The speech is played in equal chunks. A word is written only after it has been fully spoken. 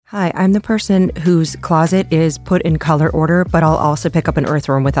Hi, I'm the person whose closet is put in color order, but I'll also pick up an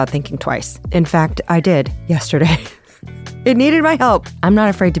earthworm without thinking twice. In fact, I did yesterday. It needed my help. I'm not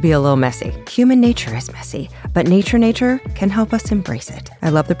afraid to be a little messy. Human nature is messy, but nature can help us embrace it. I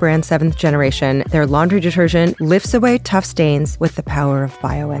love the brand 7th Generation. Their laundry detergent lifts away tough stains with the power of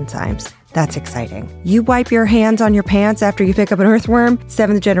bioenzymes. That's exciting. You wipe your hands on your pants after you pick up an earthworm?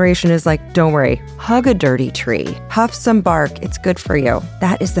 7th Generation is like, don't worry, hug a dirty tree, huff some bark, it's good for you.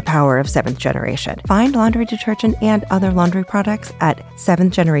 That is the power of 7th Generation. Find laundry detergent and other laundry products at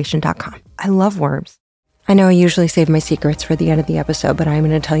 7thgeneration.com. I love worms. I know I usually save my secrets for the end of the episode, but I'm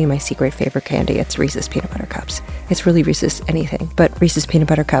going to tell you my secret favorite candy. It's Reese's Peanut Butter Cups. It's really Reese's anything, but Reese's Peanut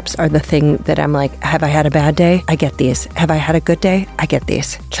Butter Cups are the thing that I'm like, have I had a bad day? I get these. Have I had a good day? I get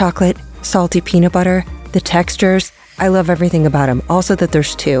these. Chocolate, salty peanut butter, the textures, I love everything about them. Also that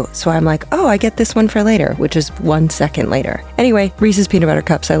there's 2, so I'm like, oh, I get this one for later, which is 1 second later. Anyway, Reese's Peanut Butter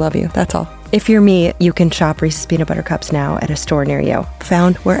Cups, I love you. That's all. If you're me, you can shop Reese's Peanut Butter Cups now at a store near you,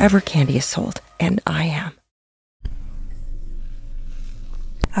 found wherever candy is sold, and I am.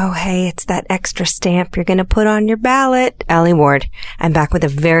 Oh, hey, it's that extra stamp you're going to put on your ballot. Allie Ward. I'm back with a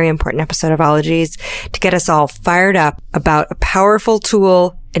very important episode of Ologies to get us all fired up about a powerful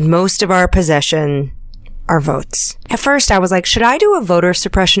tool in most of our possession, our votes. At first, I was like, should I do a voter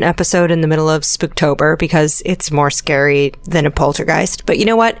suppression episode in the middle of Spooktober because it's more scary than a poltergeist? But you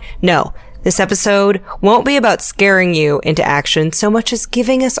know what? No. This episode won't be about scaring you into action so much as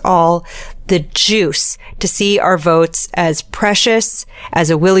giving us all the juice to see our votes as precious as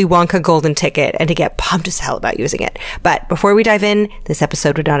a Willy Wonka golden ticket and to get pumped as hell about using it. But before we dive in, this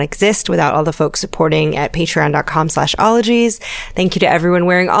episode would not exist without all the folks supporting at patreon.com/ologies. Thank you to everyone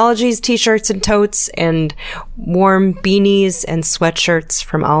wearing Ologies t-shirts and totes and warm beanies and sweatshirts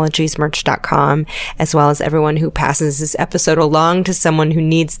from ologiesmerch.com, as well as everyone who passes this episode along to someone who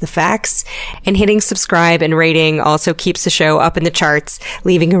needs the facts. And hitting subscribe and rating also keeps the show up in the charts.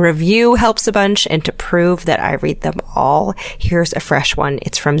 Leaving a review helps a bunch, and to prove that I read them all, here's a fresh one.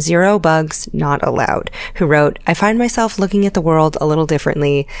 It's from Zero Bugs Not Allowed, who wrote, I find myself looking at the world a little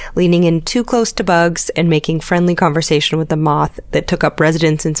differently, leaning in too close to bugs and making friendly conversation with the moth that took up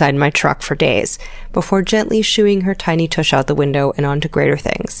residence inside my truck for days, before gently shooing her tiny tush out the window and on to greater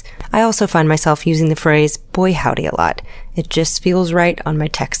things. I also find myself using the phrase, boy howdy, a lot. It just feels right on my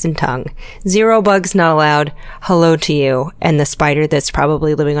Texan tongue. Zero Bugs Not Allowed. Hello to you and the spider that's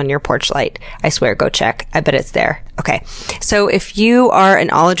probably living on your porch light. I swear, go check. I bet it's there. Okay. So if you are an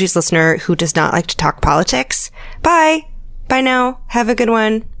Ologies listener who does not like to talk politics, bye. Bye now. Have a good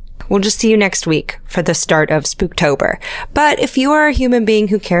one. We'll just see you next week for the start of Spooktober. But if you are a human being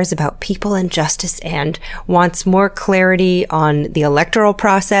who cares about people and justice and wants more clarity on the electoral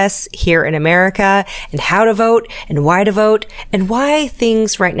process here in America and how to vote and why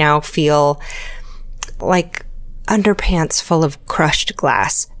things right now feel like underpants full of crushed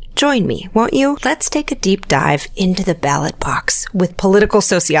glass, join me, won't you? Let's take a deep dive into the ballot box with political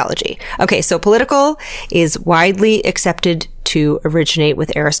sociology. Okay, so political is widely accepted to originate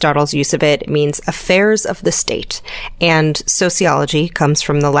with Aristotle's use of it. It means affairs of the state. And sociology comes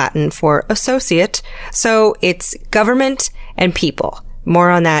from the Latin for associate. So it's government and people.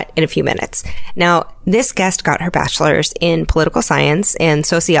 More on that in a few minutes. Now, this guest got her bachelor's in political science and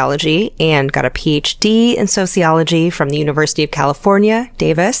sociology and got a PhD in sociology from the University of California,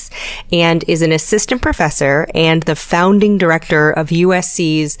 Davis, and is an assistant professor and the founding director of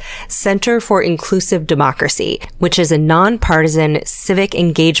USC's Center for Inclusive Democracy, which is a nonpartisan civic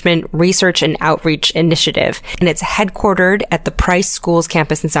engagement research and outreach initiative. And it's headquartered at the Price Schools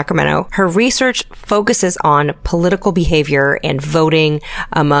campus in Sacramento. Her research focuses on political behavior and voting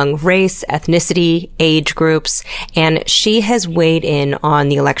among race, ethnicity, age groups, and she has weighed in on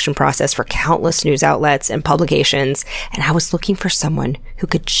the election process for countless news outlets and publications, and I was looking for someone who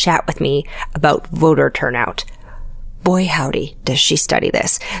could chat with me about voter turnout. Boy, howdy, does she study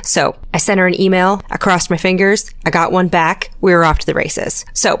this. So I sent her an email. I crossed my fingers. I got one back. We were off to the races.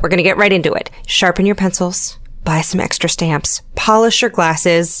 So we're going to get right into it. Sharpen your pencils. Buy some extra stamps, polish your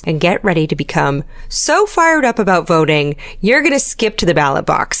glasses, and get ready to become so fired up about voting, you're going to skip to the ballot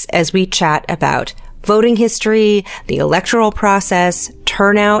box as we chat about voting history, the electoral process,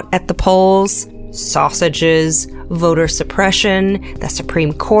 turnout at the polls, sausages, voter suppression, the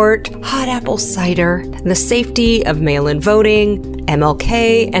Supreme Court, hot apple cider, the safety of mail-in voting,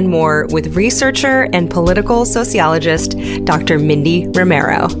 MLK, and more with researcher and political sociologist Dr. Mindy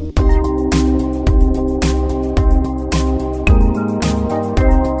Romero.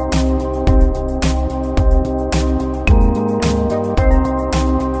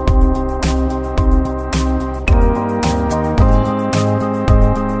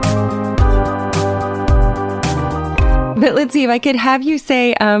 But let's see if I could have you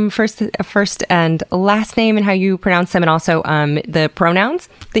say first and last name and how you pronounce them, and also the pronouns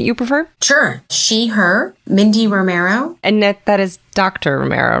that you prefer. Sure. She, her, Mindy Romero. And that is Dr.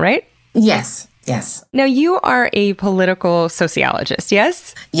 Romero, right? Yes. Yes. Now, you are a political sociologist,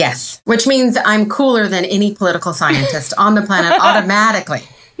 yes? Yes. Which means I'm cooler than any political scientist on the planet automatically.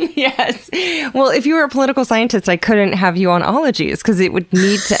 Yes. Well, if you were a political scientist, I couldn't have you on Ologies because it would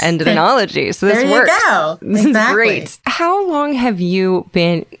need to end in an ology. So this there you works. Go. This exactly. is great. How long have you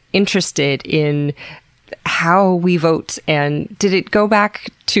been interested in how we vote? And did it go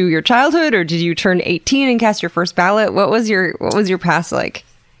back to your childhood, or did you turn 18 and cast your first ballot? What was your past like?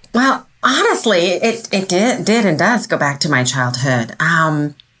 Well, honestly, it did and does go back to my childhood.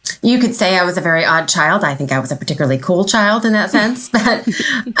 You could say I was a very odd child. I think I was a particularly cool child in that sense. But,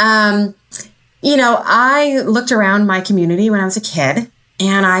 I looked around my community when I was a kid,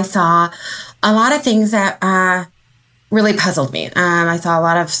 and I saw a lot of things that really puzzled me. I saw a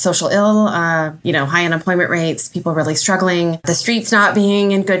lot of social ill, high unemployment rates, people really struggling, the streets not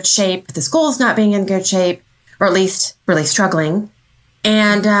being in good shape, the schools not being in good shape, or at least really struggling.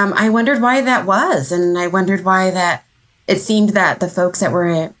 And I wondered why that was. And I wondered why that it seemed that the folks that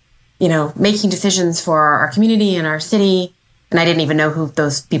were, making decisions for our community and our city, and I didn't even know who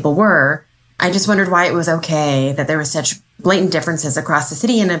those people were. I just wondered why it was okay that there were such blatant differences across the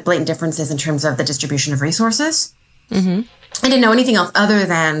city and blatant differences in terms of the distribution of resources. Mm-hmm. I didn't know anything else other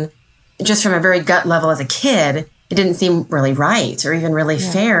than just from a very gut level as a kid, it didn't seem really right or even really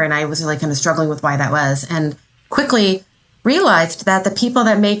fair. And I was really kind of struggling with why that was. And quickly realized that the people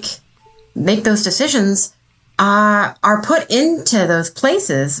that make those decisions are put into those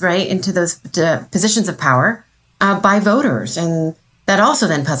places, right, into those positions of power by voters. And that also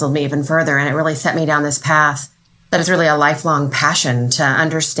then puzzled me even further. And it really set me down this path that is really a lifelong passion to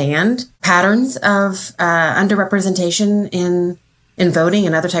understand patterns of underrepresentation in voting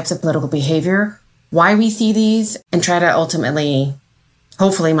and other types of political behavior, why we see these, and try to ultimately,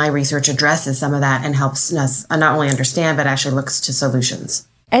 hopefully my research addresses some of that and helps us not only understand, but actually looks to solutions.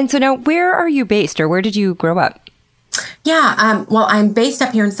 And so now, where are you based, or where did you grow up? Yeah, well, I'm based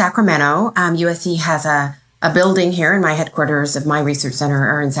up here in Sacramento. USC has a building here, and my headquarters of my research center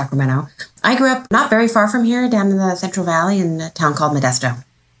are in Sacramento. I grew up not very far from here, down in the Central Valley in a town called Modesto.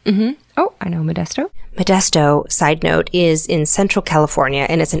 Mm-hmm. Oh, I know Modesto. Modesto, side note, is in Central California,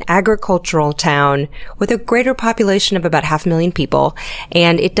 and it's an agricultural town with a greater population of about 500,000 people.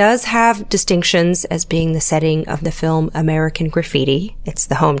 And it does have distinctions as being the setting of the film American Graffiti. It's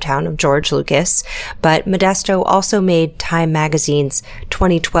the hometown of George Lucas. But Modesto also made Time Magazine's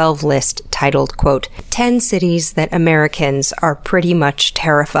 2012 list titled, quote, 10 cities that Americans are pretty much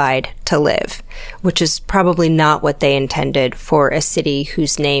terrified to live, which is probably not what they intended for a city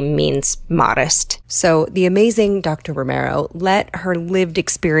whose name means modest. So the amazing Dr. Romero let her lived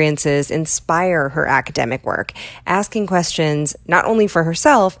experiences inspire her academic work, asking questions not only for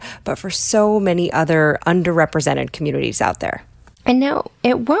herself, but for so many other underrepresented communities out there. And now,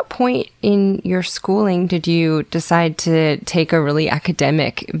 at what point in your schooling did you decide to take a really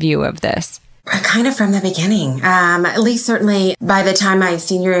academic view of this? Kind of from the beginning, at least certainly by the time my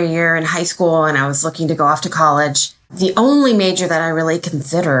senior year in high school and I was looking to go off to college, the only major that I really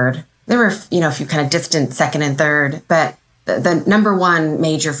considered, there were, a few kind of distant second and third, but the number one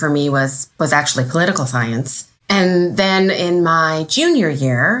major for me was actually political science. And then in my junior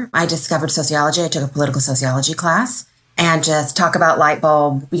year, I discovered sociology. I took a political sociology class and just talk about light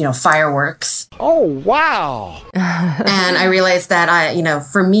bulb, fireworks. Oh, wow. And I realized that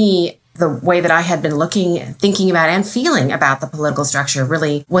for me, the way that I had been thinking about and feeling about the political structure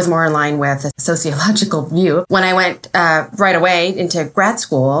really was more in line with a sociological view. When I went right away into grad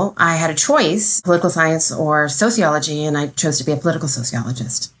school, I had a choice, political science or sociology, and I chose to be a political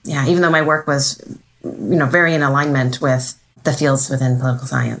sociologist. Yeah, even though my work was, very in alignment with the fields within political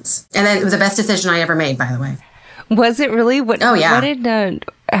science. And then it was the best decision I ever made, by the way. Was it really? Oh, yeah.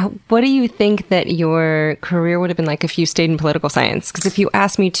 What do you think that your career would have been like if you stayed in political science? Because if you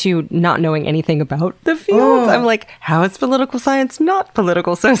asked me to, not knowing anything about the field, I'm like, how is political science not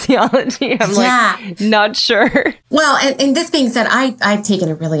political sociology? I'm not sure. Well, and this being said, I've taken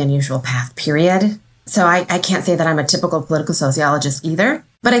a really unusual path, period. So I can't say that I'm a typical political sociologist either.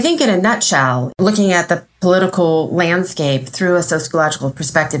 But I think in a nutshell, looking at the political landscape through a sociological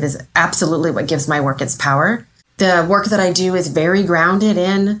perspective is absolutely what gives my work its power. The work that I do is very grounded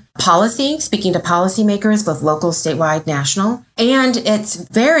in policy, speaking to policymakers, both local, statewide, national. And it's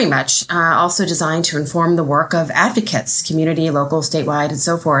very much also designed to inform the work of advocates, community, local, statewide, and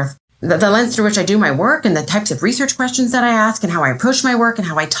so forth, the lens through which I do my work and the types of research questions that I ask and how I approach my work and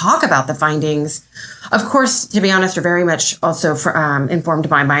how I talk about the findings, of course, to be honest, are very much also informed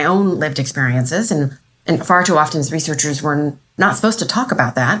by my own lived experiences. And far too often as researchers, we're not supposed to talk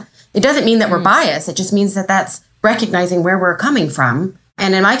about that. It doesn't mean that we're biased. It just means that that's recognizing where we're coming from.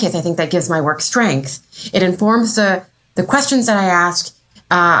 And in my case, I think that gives my work strength. It informs the questions that I ask.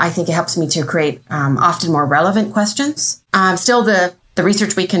 I think it helps me to create often more relevant questions. Still, the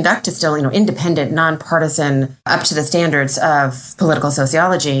research we conduct is still, independent, nonpartisan, up to the standards of political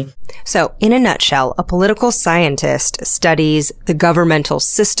sociology. So, in a nutshell, a political scientist studies the governmental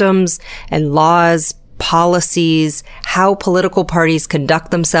systems and laws, policies, how political parties conduct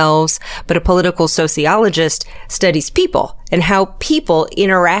themselves, but a political sociologist studies people and how people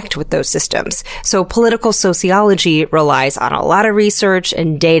interact with those systems. So political sociology relies on a lot of research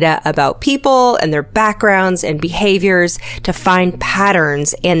and data about people and their backgrounds and behaviors to find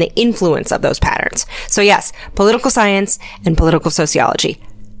patterns and the influence of those patterns. So yes, political science and political sociology.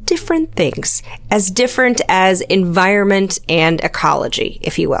 Different things, as different as environment and ecology,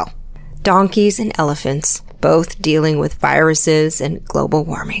 if you will. Donkeys and elephants, both dealing with viruses and global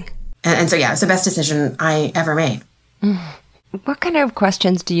warming. And so, yeah, it's the best decision I ever made. What kind of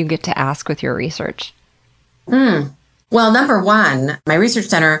questions do you get to ask with your research? Well, number one, my research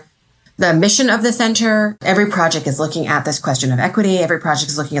center, the mission of the center, every project is looking at this question of equity. Every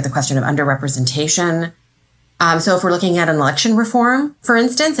project is looking at the question of underrepresentation. So if we're looking at an election reform, for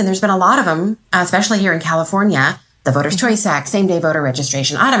instance, and there's been a lot of them, especially here in California, the Voters' Choice Act, same-day voter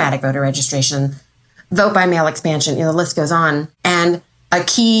registration, automatic voter registration, vote by mail expansion, the list goes on. And a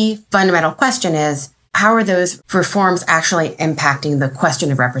key fundamental question is, how are those reforms actually impacting the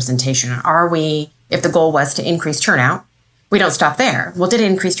question of representation? If the goal was to increase turnout, we don't stop there. Well, did it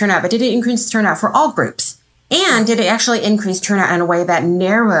increase turnout? But did it increase turnout for all groups? And did it actually increase turnout in a way that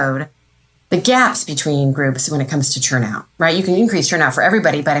narrowed the gaps between groups when it comes to turnout, right? You can increase turnout for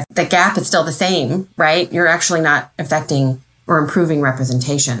everybody, but if the gap is still the same, right, you're actually not affecting or improving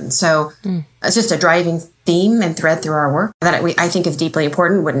representation. So it's just a driving theme and thread through our work that I think is deeply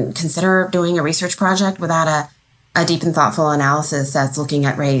important. Wouldn't consider doing a research project without a deep and thoughtful analysis that's looking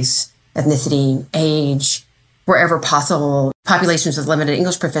at race, ethnicity, age, wherever possible, populations with limited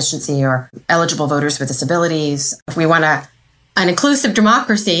English proficiency or eligible voters with disabilities. If we want an inclusive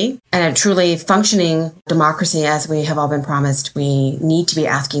democracy and a truly functioning democracy, as we have all been promised, we need to be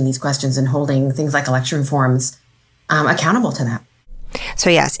asking these questions and holding things like election reforms accountable to that. So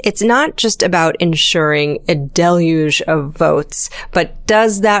yes, it's not just about ensuring a deluge of votes, but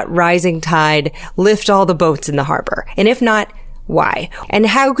does that rising tide lift all the boats in the harbor? And if not, why? And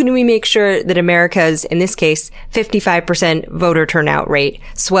how can we make sure that America's, in this case, 55% voter turnout rate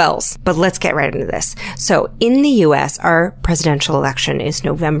swells? But let's get right into this. So in the U.S., our presidential election is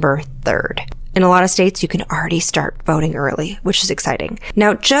November 3rd. In a lot of states, you can already start voting early, which is exciting.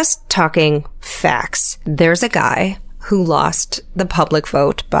 Now, just talking facts, there's a guy who lost the public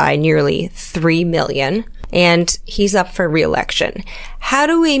vote by nearly 3 million. And he's up for re-election. How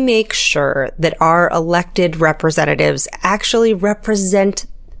do we make sure that our elected representatives actually represent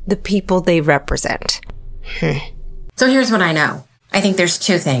the people they represent? So here's what I know. I think there's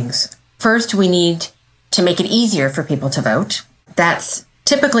two things. First, we need to make it easier for people to vote. That's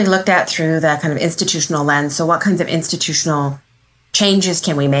typically looked at through that kind of institutional lens. So what kinds of institutional changes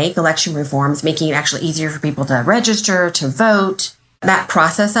can we make? Election reforms, making it actually easier for people to register, to vote, that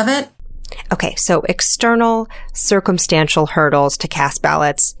process of it. Okay, so external circumstantial hurdles to cast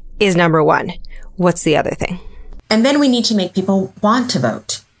ballots is number one. What's the other thing? And then we need to make people want to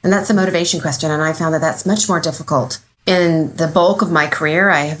vote. And that's a motivation question. And I found that that's much more difficult. In the bulk of my career,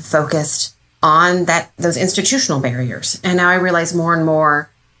 I have focused on those institutional barriers. And now I realize more and more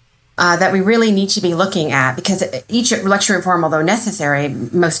that we really need to be looking at, because each election reform, although necessary,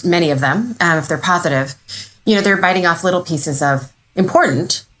 many of them, if they're positive, they're biting off little pieces of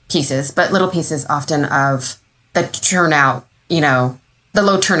important pieces, but little pieces often of the turnout, the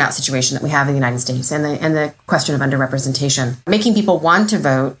low turnout situation that we have in the United States and the question of underrepresentation. Making people want to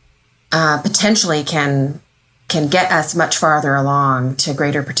vote potentially can get us much farther along to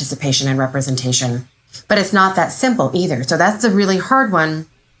greater participation and representation. But it's not that simple either. So that's a really hard one.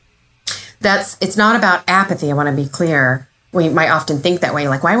 It's not about apathy. I want to be clear. We might often think that way,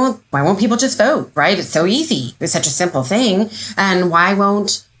 like, why won't people just vote, right? It's so easy. It's such a simple thing. And why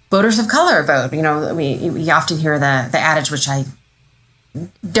won't voters of color vote? We often hear the adage, which I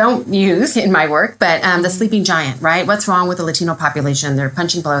don't use in my work, but the sleeping giant, right? What's wrong with the Latino population? They're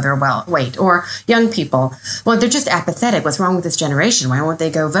punching below their weight. Or young people, well, they're just apathetic. What's wrong with this generation? Why won't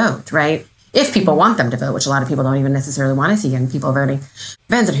they go vote, right? If people want them to vote, which a lot of people don't even necessarily want to see young people voting.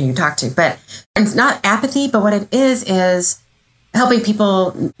 Depends on who you talk to. But it's not apathy, but what it is helping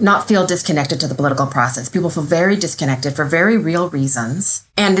people not feel disconnected to the political process. People feel very disconnected for very real reasons.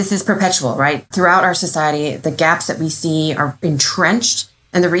 And this is perpetual, right? Throughout our society, the gaps that we see are entrenched,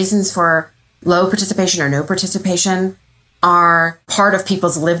 and the reasons for low participation or no participation are part of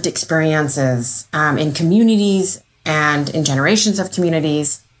people's lived experiences in communities and in generations of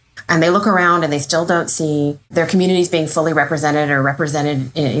communities. And they look around and they still don't see their communities being fully represented or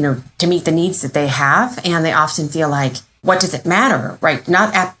represented, to meet the needs that they have. And they often feel like, what does it matter, right?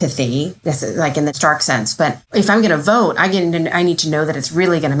 Not apathy, like in the stark sense, but if I'm going to vote, I need to know that it's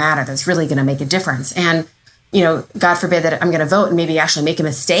really going to matter, that it's really going to make a difference. And, God forbid that I'm going to vote and maybe actually make a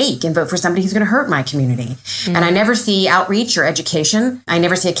mistake and vote for somebody who's going to hurt my community. Mm-hmm. And I never see outreach or education. I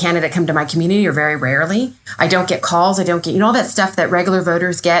never see a candidate come to my community, or very rarely. I don't get calls. I don't get, all that stuff that regular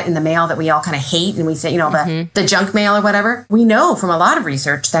voters get in the mail that we all kind of hate. And we say, the junk mail or whatever. We know from a lot of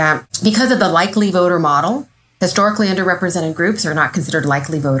research that because of the likely voter model, historically underrepresented groups are not considered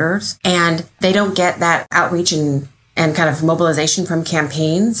likely voters, and they don't get that outreach and kind of mobilization from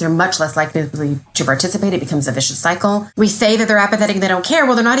campaigns. They're much less likely to participate. It becomes a vicious cycle. We say that they're apathetic and they don't care.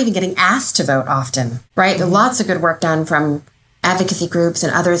 Well, they're not even getting asked to vote often, right? Mm-hmm. Lots of good work done from advocacy groups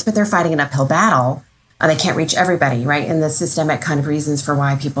and others, but they're fighting an uphill battle. They can't reach everybody, right? And the systemic kind of reasons for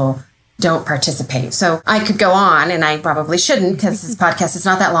why people don't participate. So I could go on, and I probably shouldn't because this podcast is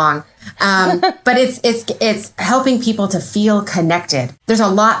not that long. But it's helping people to feel connected. There's a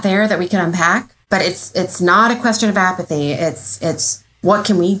lot there that we can unpack, but it's not a question of apathy. It's what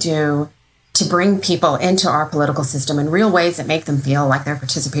can we do to bring people into our political system in real ways that make them feel like their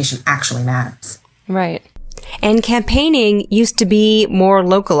participation actually matters. Right. And campaigning used to be more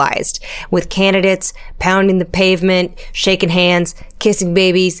localized, with candidates pounding the pavement, shaking hands, kissing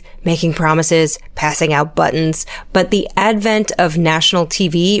babies, making promises, passing out buttons. But the advent of national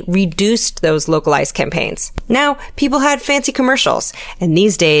TV reduced those localized campaigns. Now, people had fancy commercials. And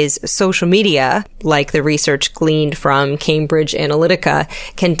these days, social media, like the research gleaned from Cambridge Analytica,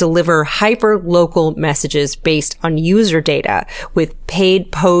 can deliver hyper-local messages based on user data, with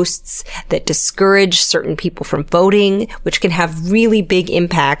paid posts that discourage certain people from voting, which can have really big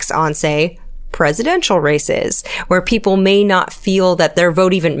impacts on, say, presidential races, where people may not feel that their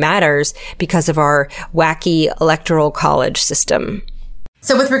vote even matters because of our wacky electoral college system.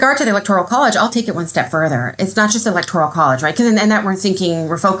 So with regard to the electoral college, I'll take it one step further. It's not just electoral college, right? Because in that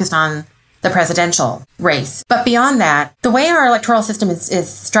we're focused on the presidential race. But beyond that, the way our electoral system is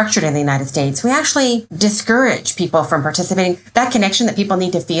structured in the United States, we actually discourage people from participating. That connection that people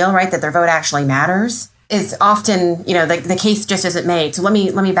need to feel, right, that their vote actually matters, is often, the case just isn't made. So let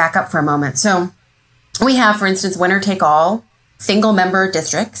me back up for a moment. So we have, for instance, winner-take-all single-member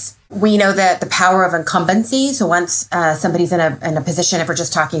districts. We know that the power of incumbency. So once somebody's in a position, if we're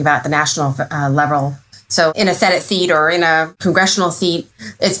just talking about the national level, so in a Senate seat or in a congressional seat,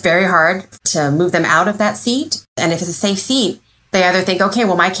 it's very hard to move them out of that seat. And if it's a safe seat, they either think, okay,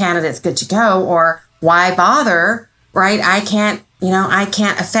 well, my candidate's good to go, or why bother, right? I can't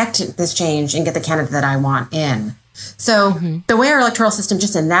affect this change and get the candidate that I want in. So the way our electoral system,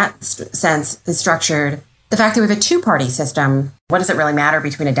 just in that sense, is structured, the fact that we have a two-party system, what does it really matter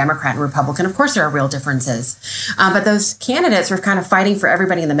between a Democrat and Republican? Of course, there are real differences. But those candidates are kind of fighting for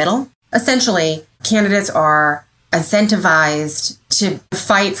everybody in the middle. Essentially, candidates are incentivized to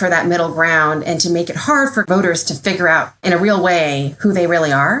fight for that middle ground and to make it hard for voters to figure out in a real way who they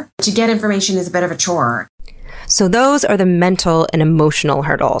really are. To get information is a bit of a chore. So those are the mental and emotional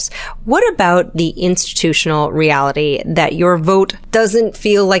hurdles. What about the institutional reality that your vote doesn't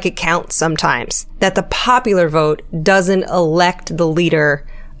feel like it counts sometimes? That the popular vote doesn't elect the leader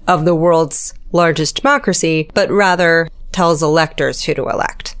of the world's largest democracy, but rather tells electors who to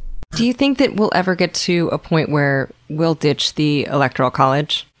elect? Do you think that we'll ever get to a point where we'll ditch the Electoral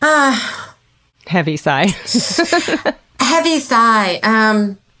College? Heavy sigh. Heavy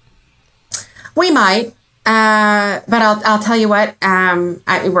sigh. We might. But I'll tell you what,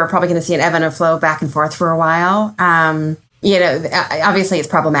 we're probably going to see an ebb and flow back and forth for a while. Obviously it's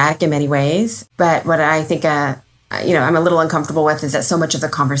problematic in many ways, but what I think, I'm a little uncomfortable with is that so much of the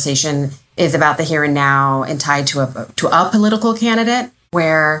conversation is about the here and now and tied to a political candidate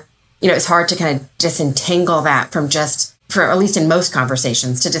where, it's hard to kind of disentangle that from at least in most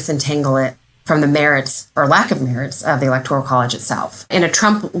conversations, to disentangle it from the merits or lack of merits of the Electoral College itself. In a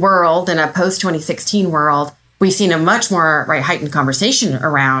Trump world, in a post-2016 world, we've seen a much more heightened conversation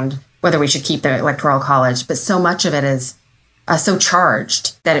around whether we should keep the Electoral College, but so much of it is so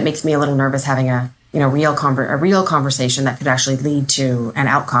charged that it makes me a little nervous having a real conversation that could actually lead to an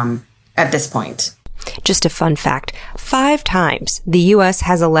outcome at this point. Just a fun fact, 5 times the U.S.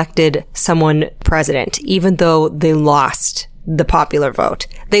 has elected someone president, even though they lost the popular vote.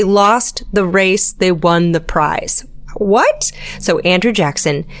 They lost the race, they won the prize. What? So Andrew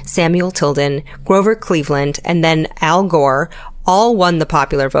Jackson, Samuel Tilden, Grover Cleveland, and then Al Gore all won the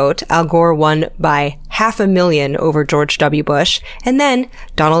popular vote. Al Gore won by 500,000 over George W. Bush. And then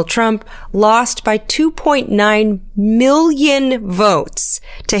Donald Trump lost by 2.9 million votes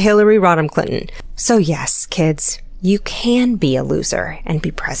to Hillary Rodham Clinton. So yes, kids, you can be a loser and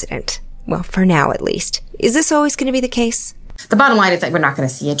be president. Well, for now at least. Is this always going to be the case? The bottom line is that we're not going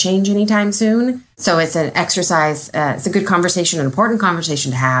to see a change anytime soon. So it's an exercise. It's a good conversation, an important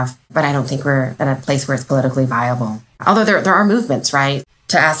conversation to have. But I don't think we're at a place where it's politically viable. Although there are movements, right,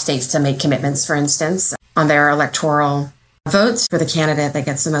 to ask states to make commitments, for instance, on their electoral votes for the candidate that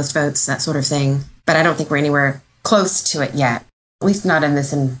gets the most votes, that sort of thing. But I don't think we're anywhere close to it yet, at least not in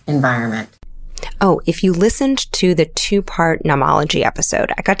this environment. Oh, if you listened to the 2-part nomology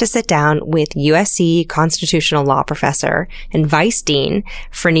episode, I got to sit down with USC constitutional law professor and vice dean,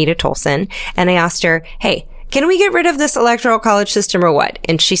 Franita Tolson, and I asked her, hey, can we get rid of this electoral college system or what?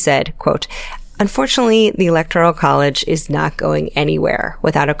 And she said, quote, unfortunately, the Electoral College is not going anywhere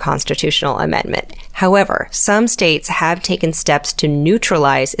without a constitutional amendment. However, some states have taken steps to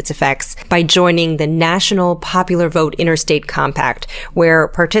neutralize its effects by joining the National Popular Vote Interstate Compact, where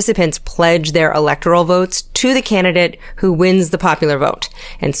participants pledge their electoral votes to the candidate who wins the popular vote.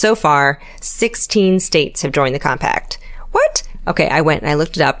 And so far, 16 states have joined the compact. What? Okay, I went and I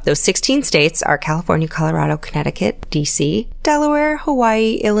looked it up. Those 16 states are California, Colorado, Connecticut, D.C., Delaware,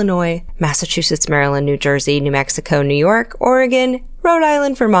 Hawaii, Illinois, Massachusetts, Maryland, New Jersey, New Mexico, New York, Oregon, Rhode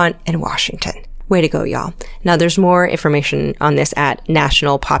Island, Vermont, and Washington. Way to go, y'all. Now, there's more information on this at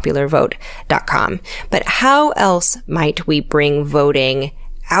nationalpopularvote.com. But how else might we bring voting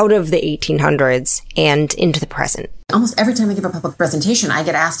out of the 1800s and into the present? Almost every time I give a public presentation, I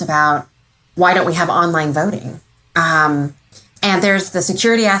get asked about why don't we have online voting? And there's the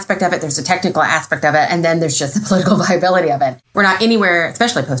security aspect of it, there's the technical aspect of it, and then there's just the political viability of it. We're not anywhere,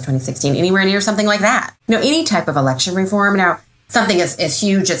 especially post-2016, anywhere near something like that. You know, any type of election reform. Now, something as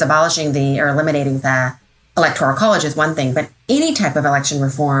huge as abolishing or eliminating the Electoral College is one thing, but any type of election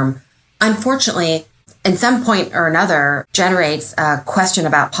reform, unfortunately, at some point or another, generates a question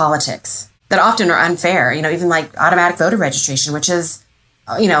about politics that often are unfair. You know, even like automatic voter registration, which is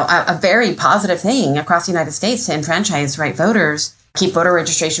a very positive thing across the United States to enfranchise voters, keep voter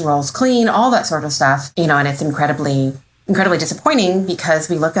registration rolls clean, all that sort of stuff. And it's incredibly disappointing because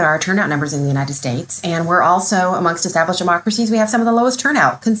we look at our turnout numbers in the United States, and we're also amongst established democracies, we have some of the lowest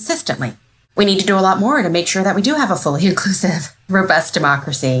turnout consistently. We need to do a lot more to make sure that we do have a fully inclusive, robust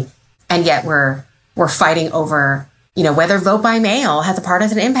democracy. And yet we're fighting over, whether vote by mail has a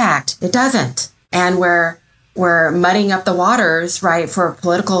partisan impact. It doesn't. And we're muddying up the waters, for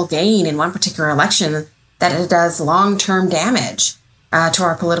political gain in one particular election, that it does long-term damage to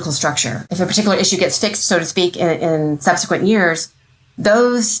our political structure. If a particular issue gets fixed, so to speak, in subsequent years,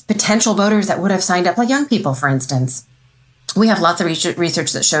 those potential voters that would have signed up, like young people, for instance, we have lots of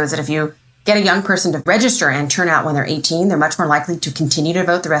research that shows that if you get a young person to register and turn out when they're 18, they're much more likely to continue to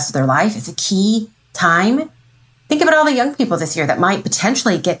vote the rest of their life. It's a key time. Think about all the young people this year that might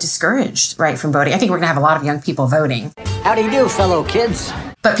potentially get discouraged, from voting. I think we're going to have a lot of young people voting. How do you do, fellow kids?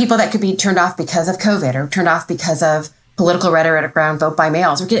 But people that could be turned off because of COVID or turned off because of political rhetoric around vote by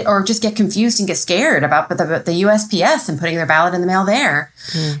mails or just get confused and get scared about the USPS and putting their ballot in the mail there.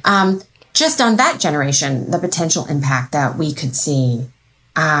 Just on that generation, the potential impact that we could see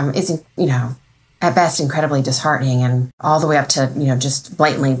is, at best, incredibly disheartening, and all the way up to, just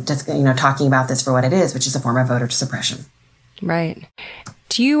blatantly talking about this for what it is, which is a form of voter suppression. Right.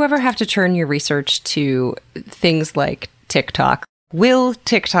 Do you ever have to turn your research to things like TikTok? Will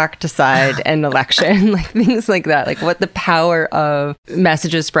TikTok decide an election? Things like that, what the power of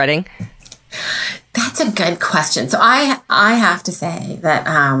messages spreading? That's a good question. So I have to say that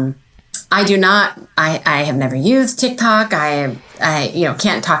I do not. I have never used TikTok. I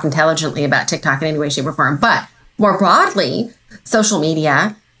can't talk intelligently about TikTok in any way, shape, or form. But more broadly, social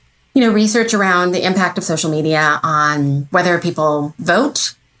media, research around the impact of social media on whether people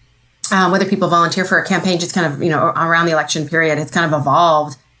vote, whether people volunteer for a campaign, just kind of, around the election period, it's kind of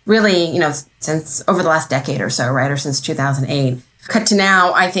evolved really, since over the last decade or so, or since 2008. Cut to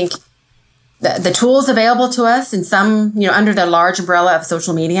now, I think the tools available to us in some, under the large umbrella of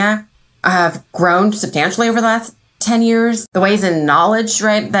social media have grown substantially over the last 10 years. The ways and knowledge,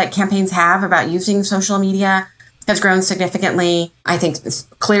 that campaigns have about using social media has grown significantly. I think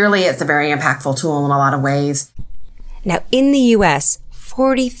clearly it's a very impactful tool in a lot of ways. Now, in the U.S.,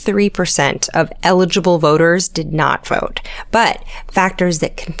 43% of eligible voters did not vote. But factors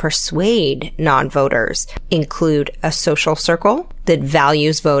that can persuade non-voters include a social circle that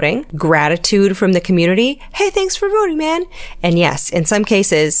values voting, gratitude from the community, hey, thanks for voting, man, and yes, in some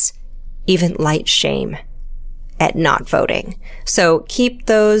cases, even light shame at not voting. So keep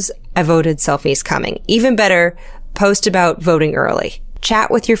those I voted selfies coming. Even better, post about voting early.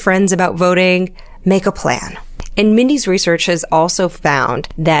 Chat with your friends about voting. Make a plan. And Mindy's research has also found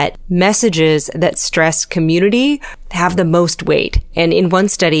that messages that stress community have the most weight. And in one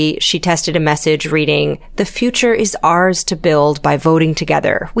study, she tested a message reading, "The future is ours to build by voting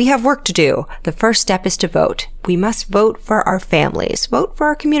together. We have work to do. The first step is to vote. We must vote for our families, vote for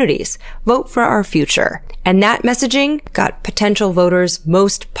our communities, vote for our future." And that messaging got potential voters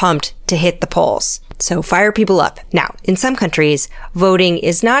most pumped to hit the polls. So fire people up. Now, in some countries, voting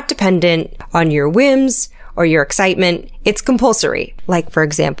is not dependent on your whims or your excitement. It's compulsory, like, for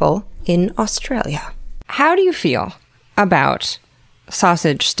example, in Australia. How do you feel about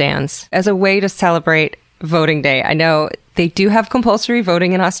sausage stands as a way to celebrate voting day? I know they do have compulsory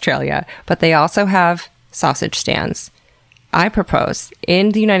voting in Australia, but they also have sausage stands. I propose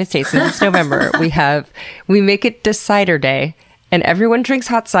in the United States, since it's November, we make it Decider Day, and everyone drinks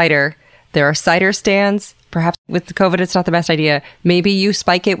hot cider. There are cider stands. Perhaps with the COVID, it's not the best idea. Maybe you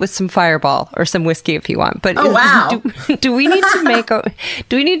spike it with some Fireball or some whiskey if you want. But do we need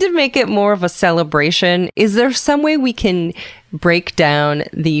to make it more of a celebration? Is there some way we can break down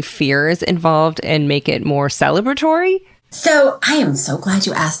the fears involved and make it more celebratory? So I am so glad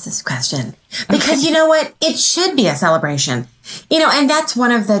you asked this question, because you know what? It should be a celebration, and that's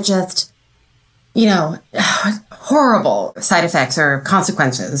one of the just, horrible side effects or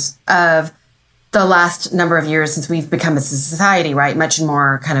consequences of the last number of years since we've become a society, right? Much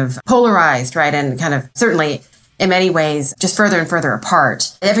more kind of polarized, right? And kind of certainly in many ways just further and further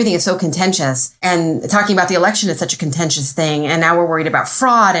apart. Everything is so contentious, and talking about the election is such a contentious thing. And now we're worried about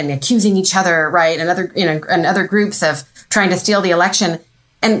fraud and accusing each other, right? And other groups of trying to steal the election.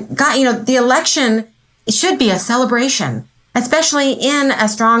 And God, the election should be a celebration, especially in a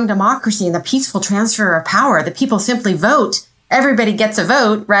strong democracy and the peaceful transfer of power. The people simply vote. Everybody gets a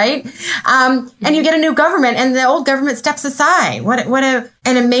vote, right? And you get a new government, and the old government steps aside. What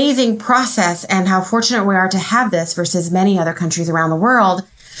an amazing process, and how fortunate we are to have this versus many other countries around the world.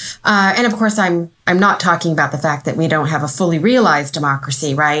 And of course, I'm not talking about the fact that we don't have a fully realized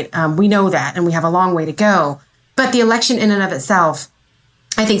democracy, right? We know that, and we have a long way to go. But the election in and of itself,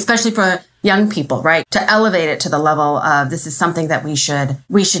 I think, especially for young people, right, to elevate it to the level of this is something that we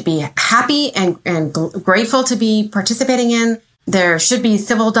should be happy and grateful to be participating in. There should be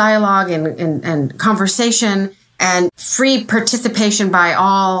civil dialogue and conversation and free participation by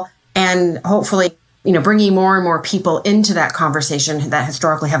all, and hopefully, bringing more and more people into that conversation that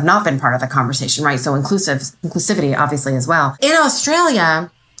historically have not been part of the conversation, right? So inclusivity, obviously, as well. In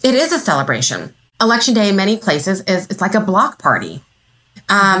Australia, it is a celebration. Election day in many places it's like a block party.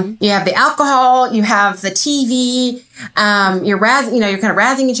 You have the alcohol, you have the TV, you're kind of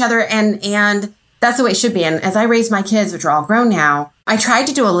razzing each other, and that's the way it should be. And as I raise my kids, which are all grown now, I tried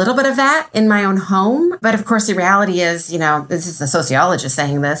to do a little bit of that in my own home. But of course, the reality is, this is a sociologist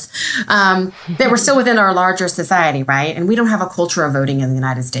saying this, that we're still within our larger society, right? And we don't have a culture of voting in the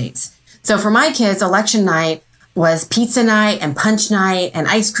United States. So for my kids, election night was pizza night and punch night and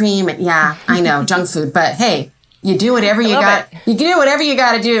ice cream. And yeah, I know, junk food, but hey, you do whatever you got. You do whatever you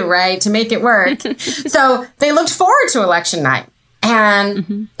got to do, right, to make it work. So they looked forward to election night,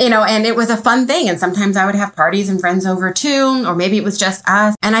 and and it was a fun thing. And sometimes I would have parties and friends over too, or maybe it was just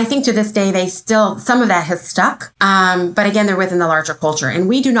us. And I think to this day, some of that has stuck. But again, they're within the larger culture, and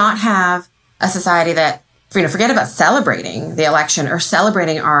we do not have a society that, forget about celebrating the election or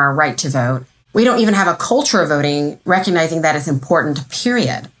celebrating our right to vote. We don't even have a culture of voting, recognizing that it's important.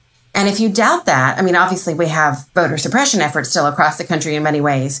 Period. And if you doubt that, obviously we have voter suppression efforts still across the country in many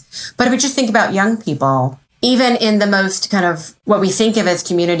ways. But if we just think about young people, even in the most kind of what we think of as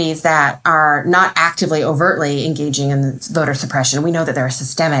communities that are not actively, overtly engaging in voter suppression, we know that there are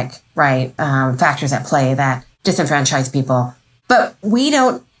systemic, right, factors at play that disenfranchise people. But we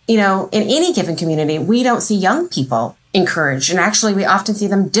don't, in any given community, we don't see young people encouraged. And actually, we often see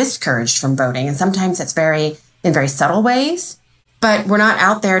them discouraged from voting. And sometimes it's in very subtle ways. But we're not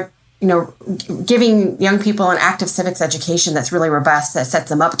out there giving young people an active civics education that's really robust, that sets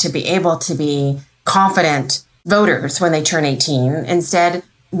them up to be able to be confident voters when they turn 18. Instead,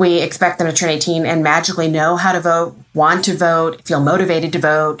 we expect them to turn 18 and magically know how to vote, want to vote, feel motivated to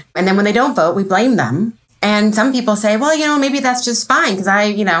vote. And then when they don't vote, we blame them. And some people say, well, maybe that's just fine because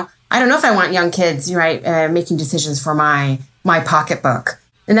I don't know if I want young kids, right, making decisions for my my pocketbook.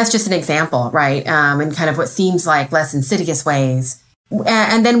 And that's just an example, right? In kind of what seems like less insidious ways.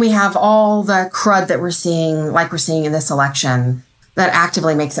 And then we have all the crud that we're seeing, like we're seeing in this election, that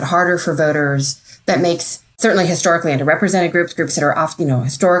actively makes it harder for voters, that makes certainly historically underrepresented groups that are often,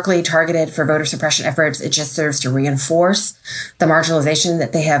 historically targeted for voter suppression efforts. It just serves to reinforce the marginalization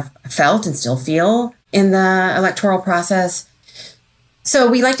that they have felt and still feel in the electoral process. So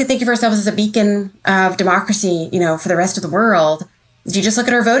we like to think of ourselves as a beacon of democracy, for the rest of the world. If you just look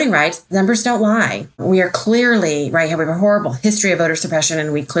at our voting rights, numbers don't lie. We are clearly, right, we have a horrible history of voter suppression,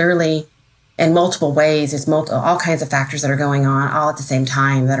 and we clearly, in multiple ways, there's all kinds of factors that are going on all at the same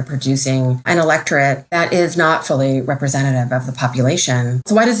time that are producing an electorate that is not fully representative of the population.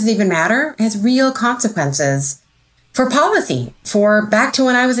 So why does this even matter? It has real consequences for policy, for back to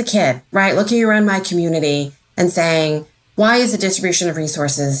when I was a kid, right? Looking around my community and saying, why is the distribution of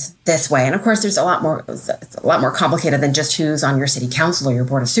resources this way? And of course, it's a lot more complicated than just who's on your city council or your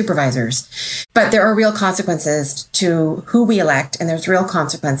board of supervisors. But there are real consequences to who we elect, and there's real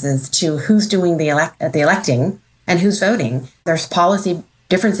consequences to who's doing the electing and who's voting. There's policy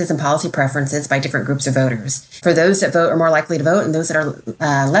differences in policy preferences by different groups of voters. For those that vote are more likely to vote, and those that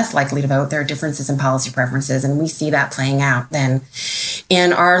are less likely to vote, there are differences in policy preferences, and we see that playing out then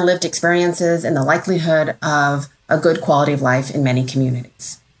in our lived experiences and the likelihood of a good quality of life in many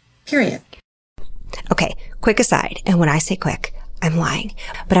communities. Period. Okay, quick aside. And when I say quick, I'm lying.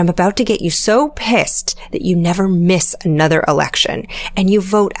 But I'm about to get you so pissed that you never miss another election. And you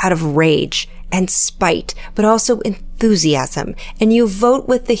vote out of rage and spite, but also enthusiasm. And you vote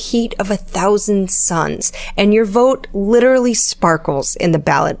with the heat of 1,000 suns. And your vote literally sparkles in the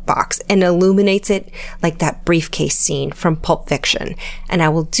ballot box and illuminates it like that briefcase scene from Pulp Fiction. And I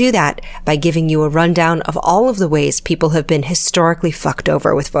will do that by giving you a rundown of all of the ways people have been historically fucked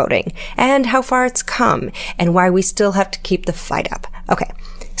over with voting, and how far it's come, and why we still have to keep the fight up. Okay.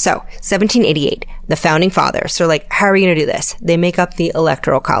 So, 1788, the founding fathers. So how are we going to do this? They make up the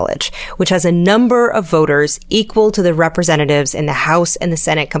Electoral College, which has a number of voters equal to the representatives in the House and the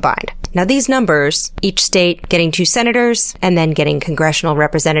Senate combined. Now, these numbers, each state getting 2 senators and then getting congressional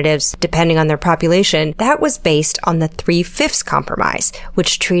representatives, depending on their population, that was based on the 3/5 compromise,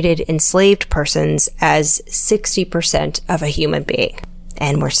 which treated enslaved persons as 60% of a human being.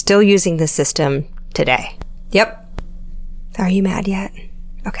 And we're still using this system today. Yep. Are you mad yet?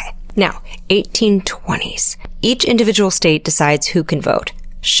 Okay. Now, 1820s. Each individual state decides who can vote.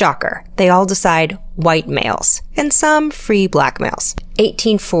 Shocker. They all decide white males. And some free black males.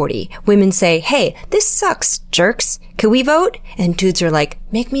 1840. Women say, hey, this sucks, jerks. Can we vote? And dudes are like,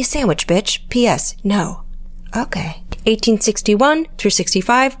 make me a sandwich, bitch. P.S. No. Okay. 1861 through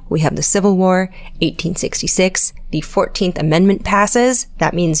 65, we have the Civil War. 1866, the 14th Amendment passes.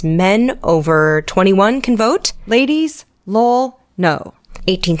 That means men over 21 can vote. Ladies, lol, no.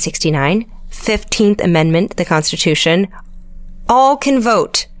 1869, 15th Amendment, the Constitution. All can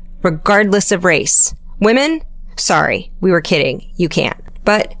vote, regardless of race. Women? Sorry, we were kidding. You can't.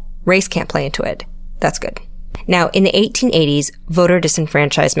 But race can't play into it. That's good. Now, in the 1880s, voter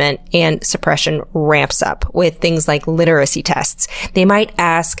disenfranchisement and suppression ramps up with things like literacy tests. They might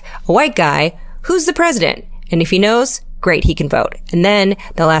ask a white guy, who's the president? And if he knows, great, he can vote. And then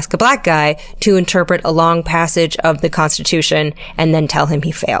they'll ask a black guy to interpret a long passage of the Constitution and then tell him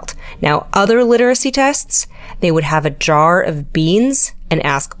he failed. Now, other literacy tests, they would have a jar of beans and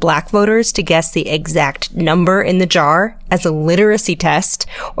ask black voters to guess the exact number in the jar as a literacy test,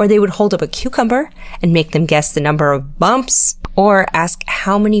 or they would hold up a cucumber and make them guess the number of bumps, or ask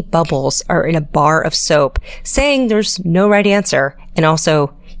how many bubbles are in a bar of soap, saying there's no right answer, and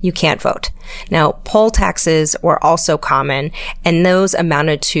also you can't vote. Now, poll taxes were also common, and those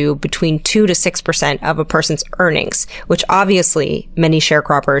amounted to between 2 to 6% of a person's earnings, which obviously many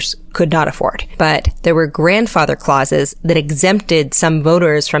sharecroppers could not afford. But there were grandfather clauses that exempted some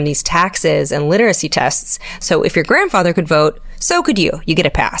voters from these taxes and literacy tests. So if your grandfather could vote, so could you. You get a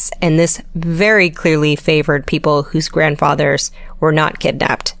pass. And this very clearly favored people whose grandfathers were not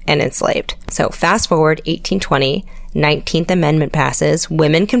kidnapped and enslaved. So fast forward 1820, 19th Amendment passes,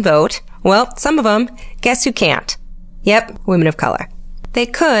 women can vote. Well, some of them, guess who can't? Yep, women of color. They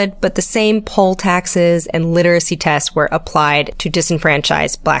could, but the same poll taxes and literacy tests were applied to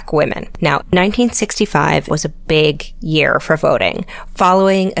disenfranchise black women. Now, 1965 was a big year for voting.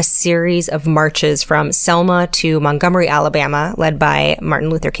 Following a series of marches from Selma to Montgomery, Alabama, led by Martin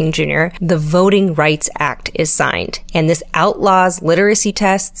Luther King Jr., the Voting Rights Act is signed. And this outlaws literacy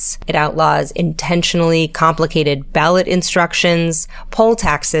tests. It outlaws intentionally complicated ballot instructions. Poll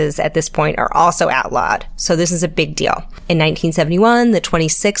taxes at this point are also outlawed. So this is a big deal. In 1971, the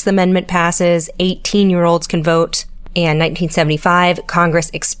 26th Amendment passes. 18-year-olds can vote. And 1975, Congress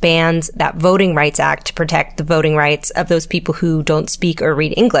expands that Voting Rights Act to protect the voting rights of those people who don't speak or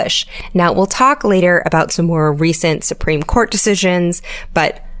read English. Now, we'll talk later about some more recent Supreme Court decisions,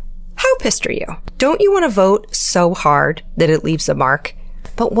 but how pissed are you? Don't you want to vote so hard that it leaves a mark?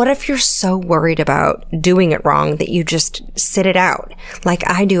 But what if you're so worried about doing it wrong that you just sit it out, like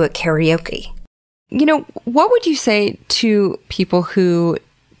I do at karaoke? You know, what would you say to people who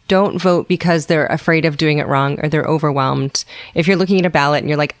don't vote because they're afraid of doing it wrong or they're overwhelmed? If you're looking at a ballot and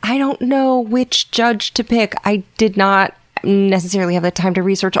you're like, I don't know which judge to pick. I did not necessarily have the time to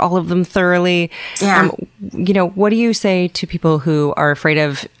research all of them thoroughly. Yeah. You know, what do you say to people who are afraid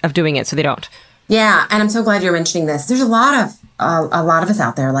of doing it so they don't? Yeah. And I'm so glad you're mentioning this. There's a lot of us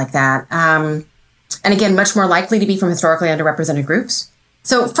out there like that. And again, much more likely to be from historically underrepresented groups.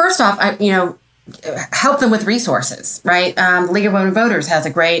 So first off, help them with resources, right? The League of Women Voters has a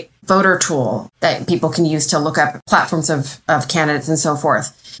great voter tool that people can use to look up platforms of candidates and so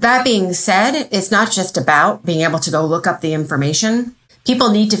forth. That being said, it's not just about being able to go look up the information.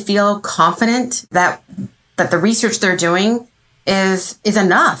 People need to feel confident that the research they're doing is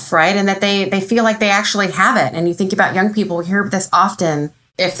enough, right? And that they feel like they actually have it. And you think about young people, we hear this often.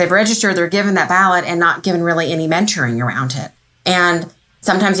 If they've registered, they're given that ballot and not given really any mentoring around it. And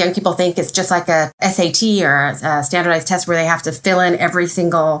sometimes young people think it's just like a SAT or a standardized test where they have to fill in every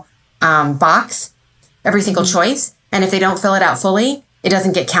single box, every single choice. And if they don't fill it out fully, it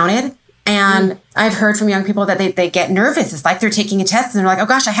doesn't get counted. And I've heard from young people that they get nervous. It's like they're taking a test and they're like, oh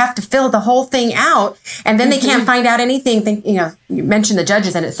gosh, I have to fill the whole thing out. And then they can't find out anything. You mentioned the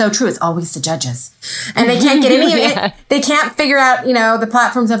judges, and it's so true. It's always the judges. And they can't get any of it. They can't figure out, the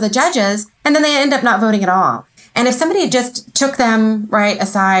platforms of the judges. And then they end up not voting at all. And if somebody just took them right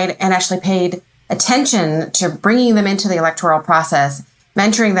aside and actually paid attention to bringing them into the electoral process,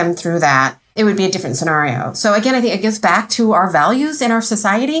 mentoring them through that, it would be a different scenario. So again, I think it goes back to our values in our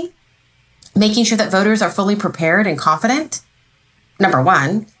society, making sure that voters are fully prepared and confident, number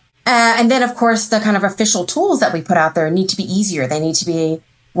one. And then, of course, the kind of official tools that we put out there need to be easier. They need to be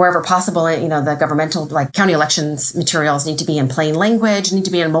wherever possible. The governmental, like county elections materials need to be in plain language, need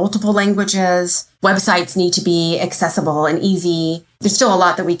to be in multiple languages. Websites need to be accessible and easy. There's still a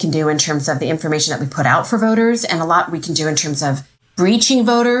lot that we can do in terms of the information that we put out for voters, and a lot we can do in terms of reaching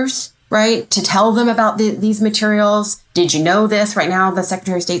voters, right? To tell them about these materials. Did you know this? Right now, the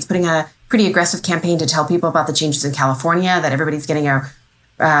Secretary of State's putting a pretty aggressive campaign to tell people about the changes in California, that everybody's getting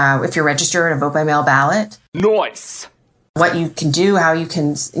if you're registered, a vote by mail ballot. Nice. What you can do, how you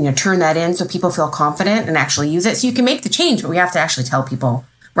can, turn that in so people feel confident and actually use it. So you can make the change, but we have to actually tell people,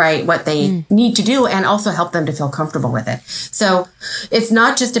 right, what they need to do and also help them to feel comfortable with it. So it's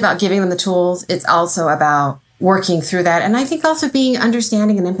not just about giving them the tools. It's also about working through that. And I think also being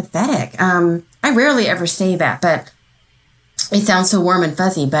understanding and empathetic. I rarely ever say that, but it sounds so warm and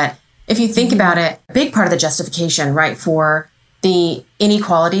fuzzy. But if you think about it, a big part of the justification, right, for the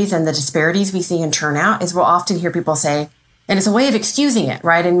inequalities and the disparities we see in turnout is we'll often hear people say, and it's a way of excusing it,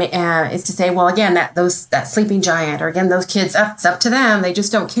 right? And it's to say, well, again, that sleeping giant, or again, those kids, it's up to them. They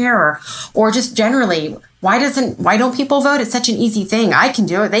just don't care. Or just generally, why don't people vote? It's such an easy thing. I can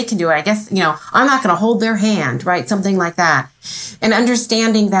do it. They can do it. I guess, I'm not going to hold their hand, right? Something like that. And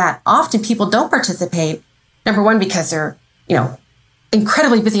understanding that often people don't participate, number one, because they're,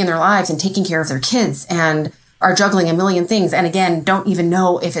 incredibly busy in their lives and taking care of their kids and are juggling a million things. And again, don't even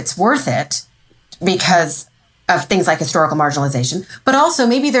know if it's worth it because of things like historical marginalization, but also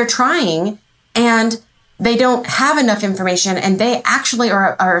maybe they're trying and they don't have enough information and they actually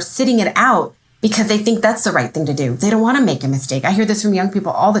are sitting it out because they think that's the right thing to do. They don't want to make a mistake. I hear this from young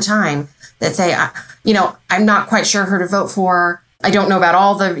people all the time that say, I'm not quite sure who to vote for. I don't know about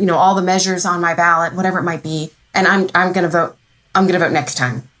all the measures on my ballot, whatever it might be. And I'm going to vote. I'm going to vote next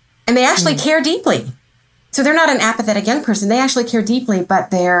time. And they actually care deeply. So they're not an apathetic young person. They actually care deeply, but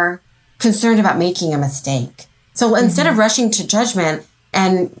they're concerned about making a mistake. So instead of rushing to judgment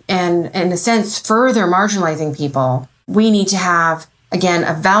and in a sense, further marginalizing people, we need to have, again,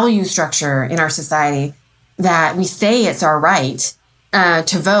 a value structure in our society that we say it's our right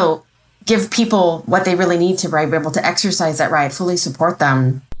to vote, give people what they really need to be able to exercise that right, fully support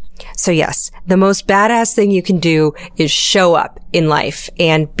them. So yes, the most badass thing you can do is show up in life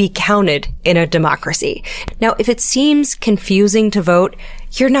and be counted in a democracy. Now, if it seems confusing to vote,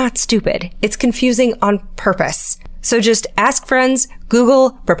 you're not stupid. It's confusing on purpose. So just ask friends,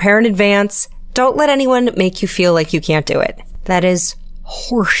 Google, prepare in advance. Don't let anyone make you feel like you can't do it. That is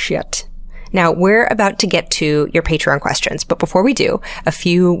horseshit. Now, we're about to get to your Patreon questions, but before we do, a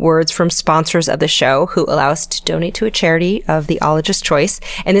few words from sponsors of the show who allow us to donate to a charity of the ologist's choice.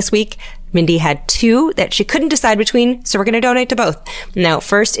 And this week, Mindy had two that she couldn't decide between, so we're going to donate to both. Now,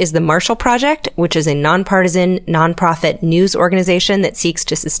 first is the Marshall Project, which is a nonpartisan, nonprofit news organization that seeks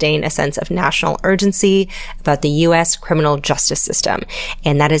to sustain a sense of national urgency about the U.S. criminal justice system.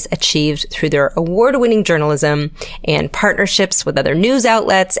 And that is achieved through their award-winning journalism and partnerships with other news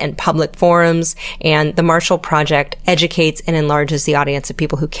outlets and public forums. And the Marshall Project educates and enlarges the audience of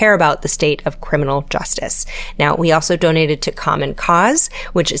people who care about the state of criminal justice. Now, we also donated to Common Cause,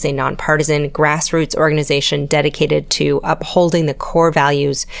 which is a nonpartisan grassroots organization dedicated to upholding the core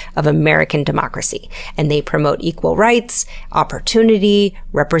values of American democracy. And they promote equal rights, opportunity,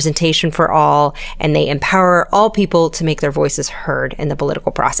 representation for all, and they empower all people to make their voices heard in the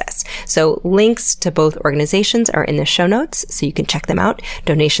political process. So links to both organizations are in the show notes, so you can check them out.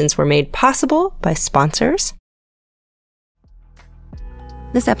 Donations were made possible by sponsors.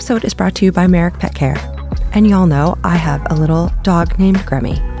 This episode is brought to you by Merrick Pet Care. And y'all know I have a little dog named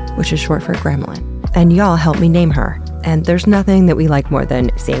Gremmy, which is short for Gremlin. And y'all helped me name her. And there's nothing that we like more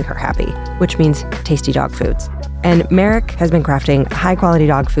than seeing her happy, which means tasty dog foods. And Merrick has been crafting high-quality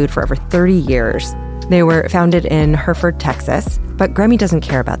dog food for over 30 years. They were founded in Hereford, Texas, but Gremmy doesn't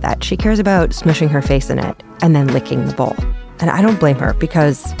care about that. She cares about smushing her face in it and then licking the bowl. And I don't blame her,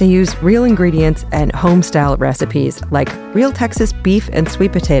 because they use real ingredients and home-style recipes like real Texas beef and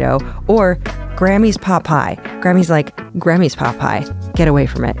sweet potato, or Grammy's pot pie. Grammy's like, Grammy's pot pie. Get away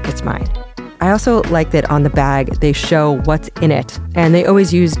from it. It's mine. I also like that on the bag, they show what's in it. And they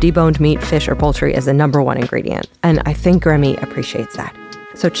always use deboned meat, fish, or poultry as the number one ingredient. And I think Grammy appreciates that.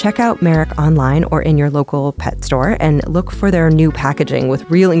 So check out Merrick online or in your local pet store and look for their new packaging with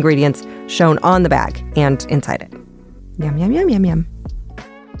real ingredients shown on the bag and inside it. Yum, yum, yum, yum, yum.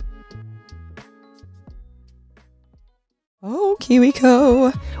 Oh,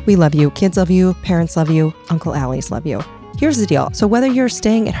 KiwiCo. We love you. Kids love you. Parents love you. Uncle Allie's love you. Here's the deal. So whether you're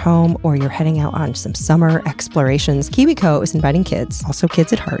staying at home or you're heading out on some summer explorations, KiwiCo is inviting kids, also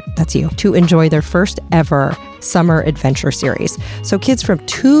kids at heart, that's you, to enjoy their first ever summer adventure series. So kids from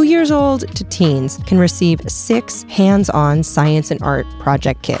 2 years old to teens can receive 6 hands-on science and art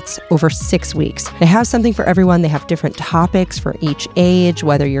project kits over 6 weeks. They have something for everyone. They have different topics for each age,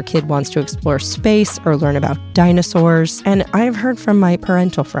 whether your kid wants to explore space or learn about dinosaurs. And I've heard from my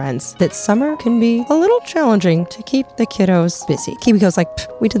parental friends that summer can be a little challenging to keep the kiddos busy. KiwiCo's like,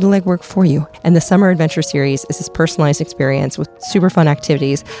 we did the legwork for you. And the Summer Adventure Series is this personalized experience with super fun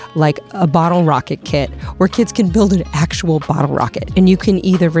activities like a bottle rocket kit, where kids can build an actual bottle rocket. And you can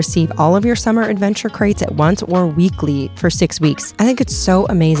either receive all of your summer adventure crates at once or weekly for 6 weeks. I think it's so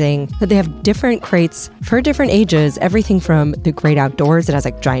amazing that they have different crates for different ages, everything from the great outdoors that has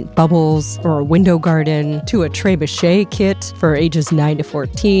like giant bubbles or a window garden to a trebuchet kit for ages 9 to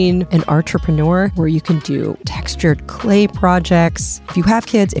 14, an entrepreneur where you can do textured clay projects. If you have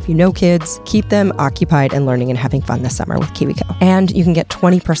kids, if you know kids, keep them occupied and learning and having fun this summer with KiwiCo. And you can get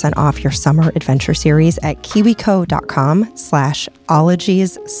 20% off your summer adventure series at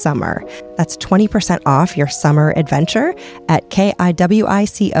kiwico.com/ologies-summer. That's 20% off your summer adventure at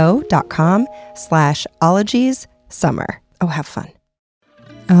kiwico.com/ologies-summer. Oh, have fun.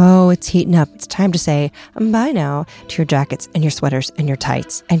 Oh, it's heating up. It's time to say bye now to your jackets and your sweaters and your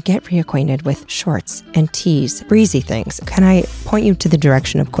tights and get reacquainted with shorts and tees, breezy things. Can I point you to the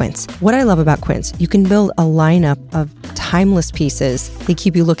direction of Quince? What I love about Quince, you can build a lineup of timeless pieces. They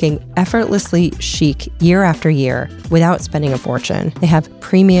keep you looking effortlessly chic year after year without spending a fortune. They have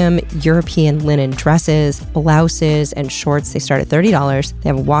premium European linen dresses, blouses, and shorts. They start at $30. They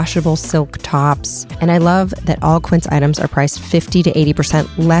have washable silk tops. And I love that all Quince items are priced 50 to 80%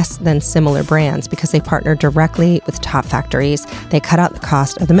 less than similar brands because they partner directly with top factories. They cut out the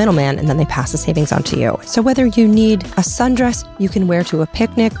cost of the middleman and then they pass the savings on to you. So whether you need a sundress you can wear to a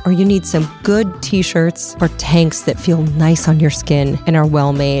picnic, or you need some good t-shirts or tanks that feel nice on your skin and are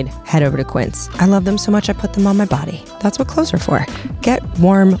well made, head over to Quince. I love them so much I put them on my body. That's what clothes are for. Get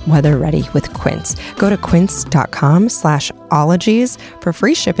warm weather ready with Quince. Go to quince.com/ologies for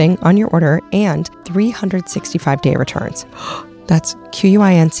free shipping on your order and 365-day returns. That's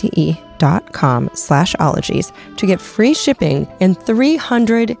QUINCE.com/ologies to get free shipping and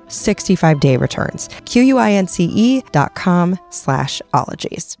 365-day returns.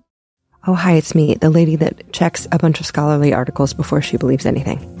 QUINCE.com/ologies. Oh, hi, it's me, the lady that checks a bunch of scholarly articles before she believes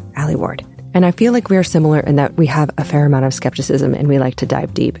anything, Allie Ward. And I feel like we are similar in that we have a fair amount of skepticism and we like to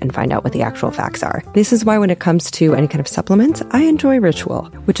dive deep and find out what the actual facts are. This is why when it comes to any kind of supplements, I enjoy Ritual,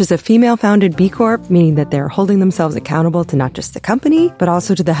 which is a female-founded B Corp, meaning that they're holding themselves accountable to not just the company, but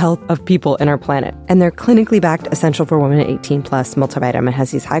also to the health of people in our planet. And their clinically backed Essential for Women 18 Plus multivitamin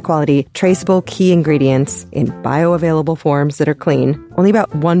has these high-quality, traceable key ingredients in bioavailable forms that are clean, Only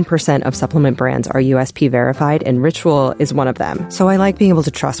about 1% of supplement brands are USP verified, and Ritual is one of them. So I like being able to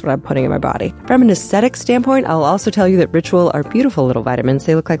trust what I'm putting in my body. From an aesthetic standpoint, I'll also tell you that Ritual are beautiful little vitamins.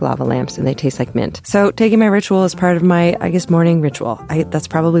 They look like lava lamps and they taste like mint. So taking my Ritual is part of my, morning ritual. That's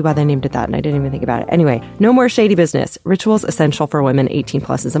probably why they named it that, and I didn't even think about it. Anyway, no more shady business. Ritual's Essential for Women 18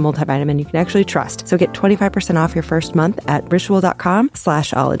 Plus is a multivitamin you can actually trust. So get 25% off your first month at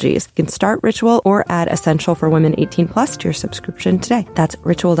ritual.com/ologies. You can start Ritual or add Essential for Women 18 Plus to your subscription today. That's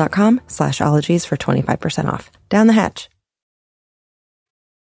ritual.com/ologies for 25% off. Down the hatch.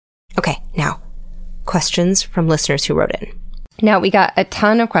 Okay, now, questions from listeners who wrote in. Now, we got a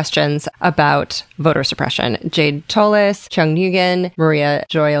ton of questions about voter suppression. Jade Tolis, Chung Nguyen, Maria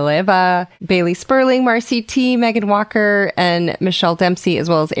Joyaleva, Bailey Sperling, Marcy T, Megan Walker, and Michelle Dempsey, as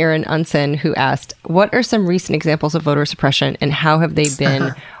well as Aaron Unson, who asked, what are some recent examples of voter suppression and how have they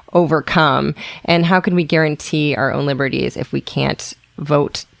been overcome? And how can we guarantee our own liberties if we can't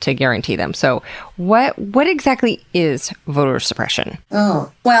vote to guarantee them? So what exactly is voter suppression?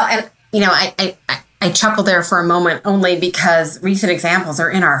 Oh, well, and, I chuckled there for a moment only because recent examples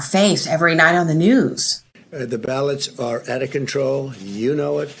are in our face every night on the news. The ballots are out of control. You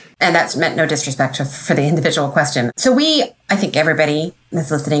know it. And that's meant no disrespect for the individual question. So I think everybody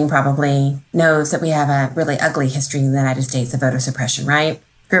that's listening probably knows that we have a really ugly history in the United States of voter suppression, right?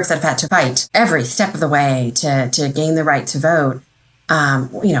 Groups that have had to fight every step of the way to gain the right to vote.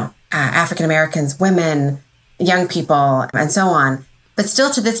 African Americans, women, young people, and so on. But still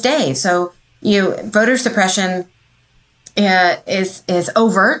to this day, voter suppression is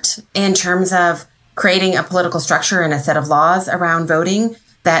overt in terms of creating a political structure and a set of laws around voting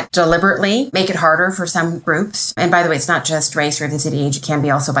that deliberately make it harder for some groups. And by the way, it's not just race or ethnicity, age, it can be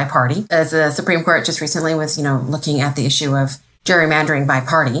also by party. As the Supreme Court just recently was, looking at the issue of gerrymandering by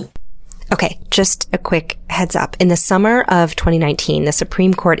party. Okay, just a quick heads up. In the summer of 2019, the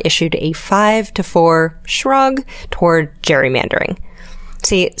Supreme Court issued a 5-4 shrug toward gerrymandering.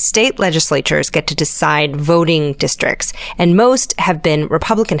 See, state legislatures get to decide voting districts, and most have been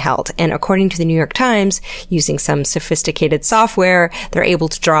Republican-held. And according to the New York Times, using some sophisticated software, they're able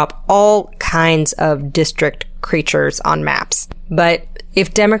to drop all kinds of district creatures on maps. But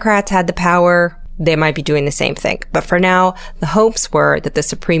if Democrats had the power, they might be doing the same thing. But for now, the hopes were that the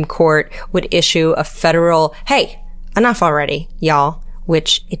Supreme Court would issue a federal, hey, enough already, y'all,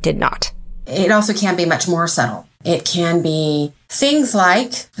 which it did not. It also can be much more subtle. It can be things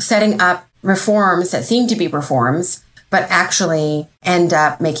like setting up reforms that seem to be reforms, but actually end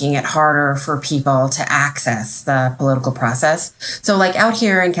up making it harder for people to access the political process. So like out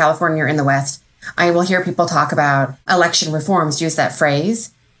here in California or in the West, I will hear people talk about election reforms, use that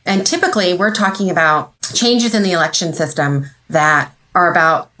phrase. And typically we're talking about changes in the election system that are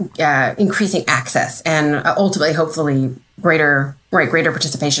about increasing access and ultimately, hopefully, greater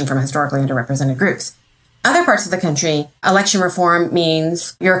participation from historically underrepresented groups. Other parts of the country, election reform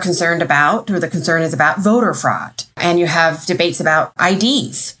means you're concerned about, or the concern is about voter fraud. And you have debates about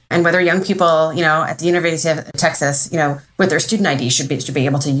IDs and whether young people, at the University of Texas, with their student ID should be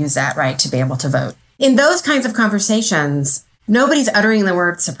able to use that right to be able to vote. In those kinds of conversations, nobody's uttering the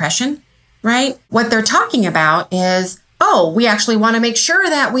word suppression, right? What they're talking about is, we actually want to make sure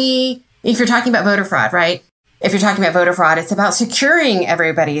that if you're talking about voter fraud, right? If you're talking about voter fraud, it's about securing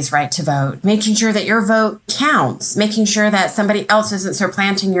everybody's right to vote, making sure that your vote counts, making sure that somebody else isn't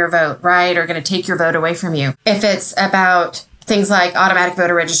supplanting your vote, right, or going to take your vote away from you. If it's about things like automatic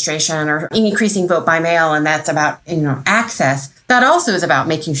voter registration or increasing vote by mail, and that's about, access, that also is about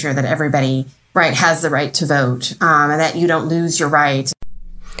making sure that everybody, right, has the right to vote, and that you don't lose your right.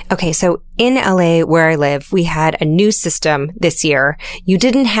 Okay, so in LA, where I live, we had a new system this year. You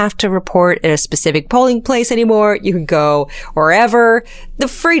didn't have to report at a specific polling place anymore. You could go wherever. The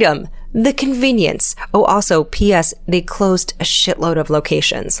freedom, the convenience. Oh, also, P.S., they closed a shitload of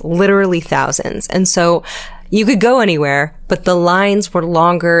locations, literally thousands. And so you could go anywhere, but the lines were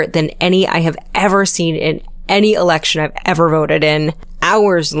longer than any I have ever seen in any election I've ever voted in.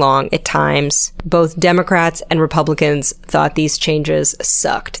 Hours long at times. Both Democrats and Republicans thought these changes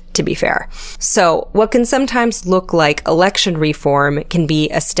sucked, to be fair. So what can sometimes look like election reform can be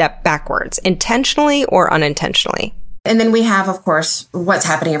a step backwards, intentionally or unintentionally. And then we have, of course, what's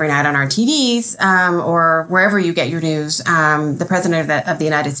happening every night on our TVs or wherever you get your news. The president of the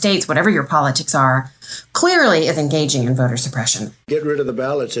United States, whatever your politics are, clearly is engaging in voter suppression. Get rid of the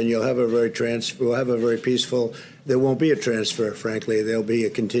ballots and you'll have we'll have a very peaceful, there won't be a transfer, frankly. There'll be a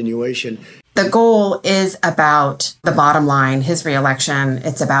continuation. The goal is about the bottom line, his reelection.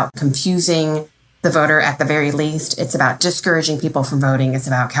 It's about confusing the voter at the very least. It's about discouraging people from voting. It's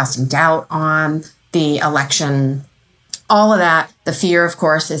about casting doubt on the election. all of that, the fear, of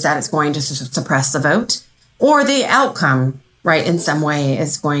course, is that it's going to suppress the vote, or the outcome, right, in some way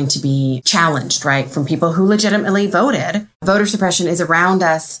is going to be challenged, right, from people who legitimately voted. Voter suppression is around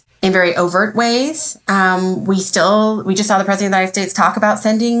us in very overt ways. We just saw the President of the United States talk about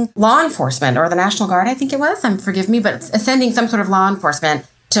sending law enforcement, or the National Guard, I think it was, forgive me, but sending some sort of law enforcement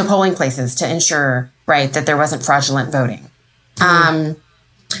to polling places to ensure, right, that there wasn't fraudulent voting.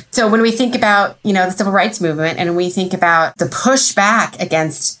 So when we think about, the civil rights movement, and we think about the pushback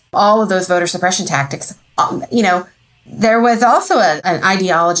against all of those voter suppression tactics, there was also an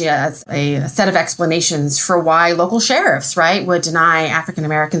ideology, a set of explanations for why local sheriffs, right, would deny African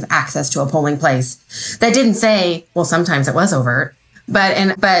Americans access to a polling place. That didn't say, well, sometimes it was overt,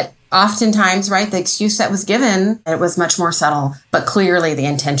 but oftentimes, right, the excuse that was given, it was much more subtle, but clearly the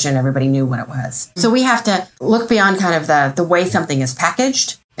intention, everybody knew what it was. So we have to look beyond kind of the way something is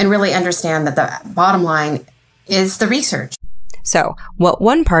packaged and really understand that the bottom line is the research. So what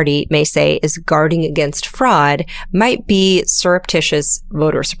one party may say is guarding against fraud might be surreptitious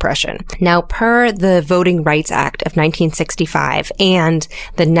voter suppression. Now, per the Voting Rights Act of 1965 and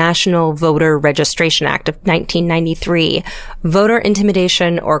the National Voter Registration Act of 1993, voter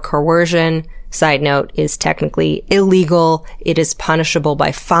intimidation or coercion, side note, is technically illegal. It is punishable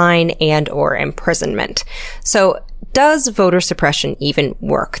by fine and or imprisonment. So does voter suppression even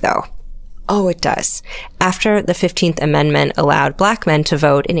work, though? Oh, it does. After the 15th Amendment allowed black men to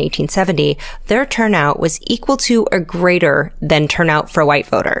vote in 1870, their turnout was equal to or greater than turnout for white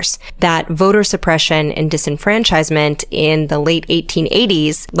voters. That voter suppression and disenfranchisement in the late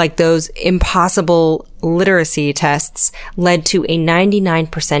 1880s, like those impossible literacy tests, led to a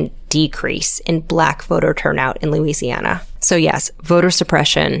 99% decrease in black voter turnout in Louisiana. So yes, voter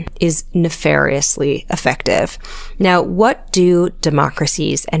suppression is nefariously effective. Now, what do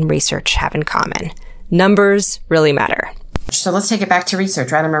democracies and research have in common? Numbers really matter. So let's take it back to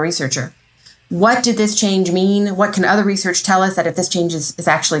research, right? I'm a researcher. What did this change mean? What can other research tell us that if this change is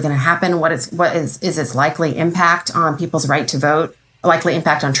actually going to happen? What is its likely impact on people's right to vote, likely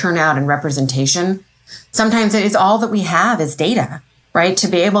impact on turnout and representation? Sometimes it is all that we have is data, right? To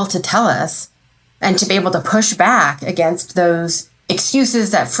be able to tell us and to be able to push back against those excuses,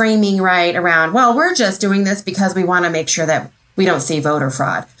 that framing, right, around, well, we're just doing this because we want to make sure that we don't see voter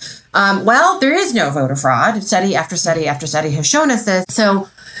fraud. Well, there is no voter fraud. Study after study after study has shown us this. So,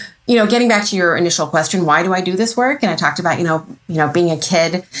 getting back to your initial question, why do I do this work? And I talked about, being a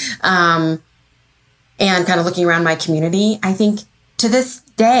kid and kind of looking around my community. I think to this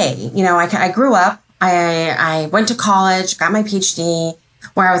day, I grew up, I went to college, got my PhD,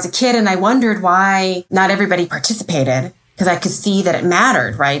 where I was a kid, and I wondered why not everybody participated, because I could see that it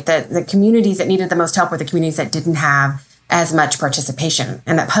mattered, right? That the communities that needed the most help were the communities that didn't have as much participation,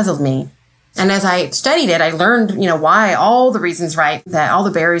 and that puzzled me. And as I studied it, I learned, why all the reasons, right, that all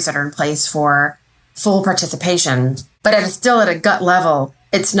the barriers that are in place for full participation, but still at a gut level,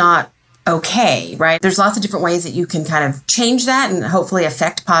 it's not okay, right? There's lots of different ways that you can kind of change that and hopefully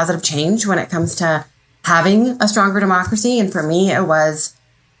affect positive change when it comes to having a stronger democracy. And for me,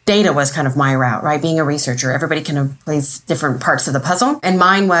 data was kind of my route, right? Being a researcher, everybody kind of plays different parts of the puzzle. And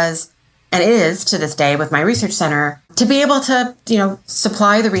mine was, and is to this day with my research center, to be able to,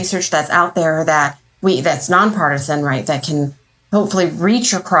 supply the research that's out there that's nonpartisan, right? That can hopefully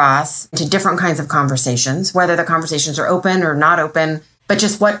reach across to different kinds of conversations, whether the conversations are open or not open, but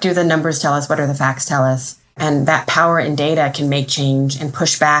just what do the numbers tell us? What do the facts tell us? And that power in data can make change and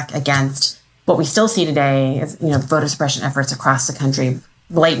push back against what we still see today is, voter suppression efforts across the country,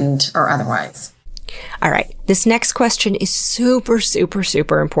 blatant or otherwise. All right. This next question is super, super,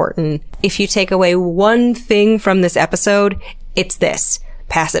 super important. If you take away one thing from this episode, it's this.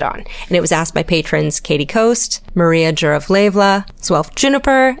 Pass it on. And it was asked by patrons Katie Coast, Maria Juravleva, Swelf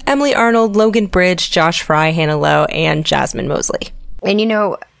Juniper, Emily Arnold, Logan Bridge, Josh Fry, Hannah Lowe, and Jasmine Mosley. And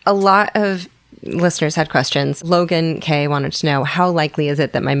a lot of listeners had questions. Logan K wanted to know, how likely is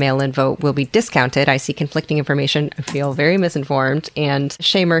it that my mail-in vote will be discounted? I see conflicting information. I feel very misinformed. And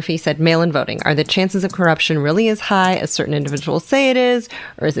Shay Murphy said, mail-in voting. Are the chances of corruption really as high as certain individuals say it is?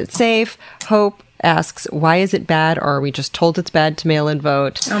 Or is it safe? Hope asks, why is it bad? Or are we just told it's bad to mail-in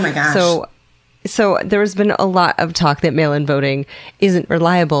vote? Oh my gosh. So there's been a lot of talk that mail-in voting isn't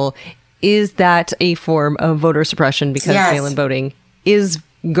reliable. Is that a form of voter suppression because mail-in voting is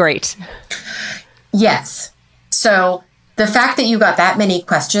great? Yes. So the fact that you got that many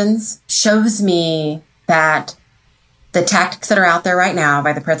questions shows me that the tactics that are out there right now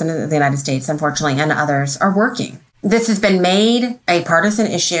by the President of the United States, unfortunately, and others are working. This has been made a partisan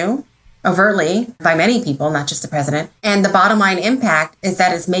issue overtly by many people, not just the president. And the bottom line impact is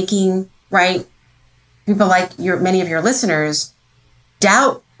that it's making, right, people like many of your listeners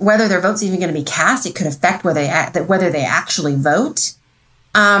doubt whether their vote's even going to be cast, it could affect whether they actually vote.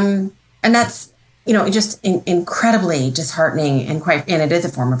 And that's, just incredibly disheartening and it is a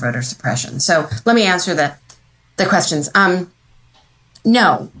form of voter suppression. So let me answer the questions.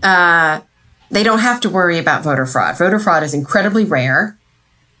 No, they don't have to worry about voter fraud. Voter fraud is incredibly rare.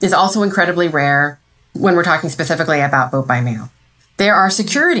 It's also incredibly rare when we're talking specifically about vote by mail. There are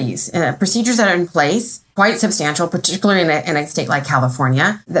securities, procedures that are in place, quite substantial, particularly in a state like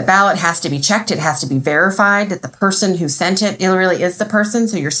California. The ballot has to be checked. It has to be verified that the person who sent it really is the person.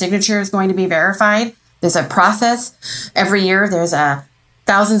 So your signature is going to be verified. There's a process. Every year, there's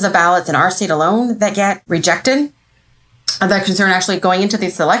thousands of ballots in our state alone that get rejected. The concern actually going into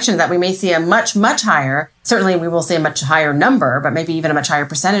this election that we may see a much, much higher, certainly we will see a much higher number, but maybe even a much higher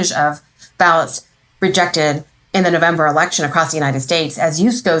percentage of ballots rejected in the November election across the United States as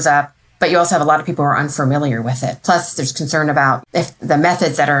use goes up, but you also have a lot of people who are unfamiliar with it. Plus, there's concern about if the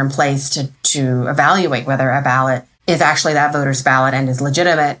methods that are in place to evaluate whether a ballot is actually that voter's ballot and is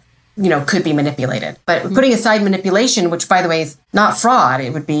legitimate, could be manipulated. But putting aside manipulation, which, by the way, is not fraud,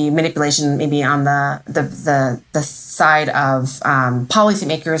 it would be manipulation maybe on the side of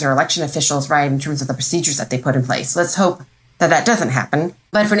policymakers or election officials, right, in terms of the procedures that they put in place. Let's hope that doesn't happen.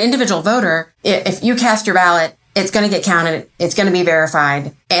 But for an individual voter, if you cast your ballot, it's going to get counted. It's going to be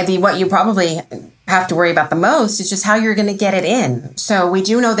verified. And what you probably have to worry about the most is just how you're going to get it in. So we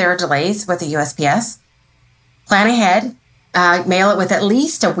do know there are delays with the USPS. Plan ahead. Mail it with at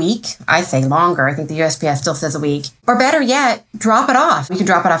least a week. I say longer. I think the USPS still says a week. Or better yet, drop it off. You can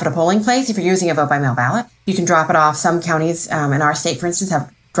drop it off at a polling place if you're using a vote-by-mail ballot. You can drop it off. Some counties in our state, for instance,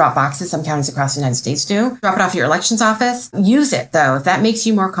 have drop boxes. Some counties across the United States do. Drop it off at your elections office. Use it, though. If that makes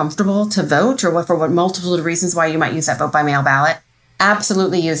you more comfortable to vote or for multiple reasons why you might use that vote-by-mail ballot,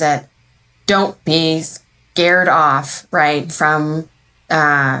 absolutely use it. Don't be scared off, right, from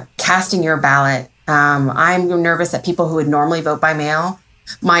casting your ballot. I'm nervous that people who would normally vote by mail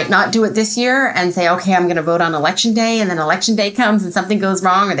might not do it this year and say, okay, I'm going to vote on election day. And then election day comes and something goes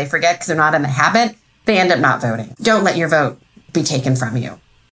wrong or they forget because they're not in the habit. They end up not voting. Don't let your vote be taken from you.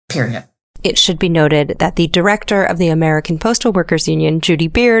 Period. It should be noted that the director of the American Postal Workers Union, Judy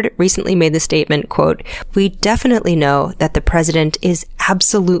Beard, recently made the statement, quote, "We definitely know that the president is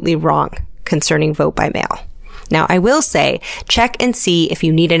absolutely wrong concerning vote by mail." Now, I will say, check and see if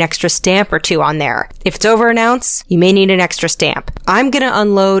you need an extra stamp or two on there. If it's over an ounce, you may need an extra stamp. I'm going to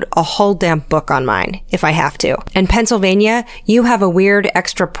unload a whole damn book on mine if I have to. In Pennsylvania, you have a weird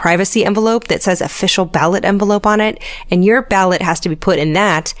extra privacy envelope that says official ballot envelope on it, and your ballot has to be put in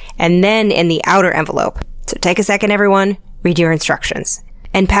that and then in the outer envelope. So take a second, everyone, read your instructions.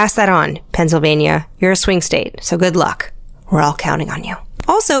 And pass that on, Pennsylvania. You're a swing state, so good luck. We're all counting on you.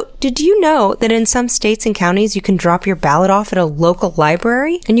 Also, did you know that in some states and counties you can drop your ballot off at a local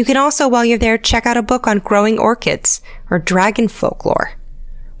library? And you can also, while you're there, check out a book on growing orchids or dragon folklore.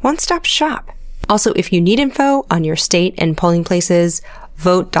 One-stop shop. Also, if you need info on your state and polling places,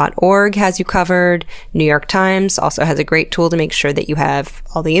 vote.org has you covered. New York Times also has a great tool to make sure that you have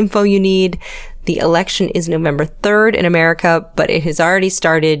all the info you need. The election is November 3rd in America, but it has already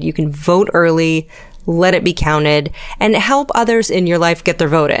started. You can vote early. Let it be counted, and help others in your life get their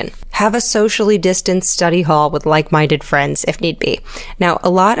vote in. Have a socially distanced study hall with like-minded friends if need be. Now, a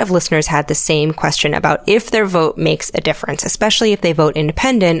lot of listeners had the same question about if their vote makes a difference, especially if they vote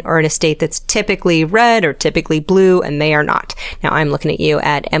independent or in a state that's typically red or typically blue, and they are not. Now, I'm looking at you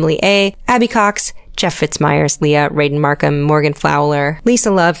at Emily A., Abby Cox, Jeff Fitzmyers, Leah, Raiden Markham, Morgan Fowler,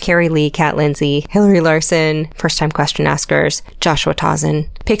 Lisa Love, Carrie Lee, Kat Lindsay, Hillary Larson, first-time question askers, Joshua Tausen,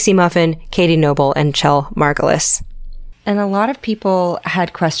 Pixie Muffin, Katie Noble, and Chell Margulis. And a lot of people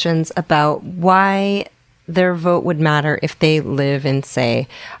had questions about why their vote would matter if they live in, say,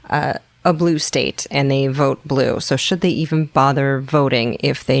 a blue state and they vote blue. So should they even bother voting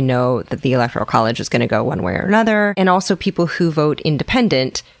if they know that the Electoral College is going to go one way or another? And also people who vote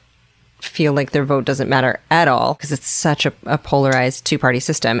independent feel like their vote doesn't matter at all because it's such a polarized two-party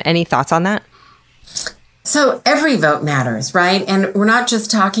system. Any thoughts on that? So every vote matters, right? And we're not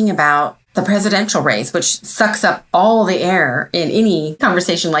just talking about the presidential race, which sucks up all the air in any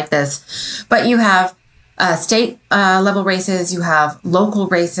conversation like this. But you have state level races, you have local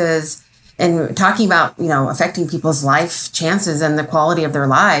races, and talking about, affecting people's life chances and the quality of their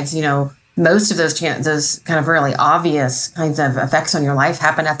lives, most of those kind of really obvious kinds of effects on your life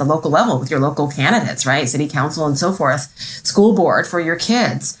happen at the local level with your local candidates, right? City council and so forth, school board for your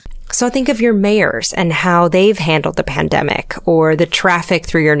kids. So think of your mayors and how they've handled the pandemic, or the traffic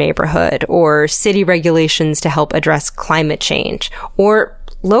through your neighborhood, or city regulations to help address climate change, or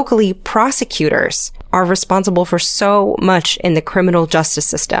locally prosecutors are responsible for so much in the criminal justice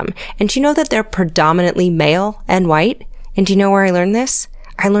system. And do you know that they're predominantly male and white? And do you know where I learned this?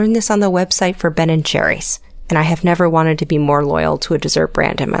 I learned this on the website for Ben & Jerry's. And I have never wanted to be more loyal to a dessert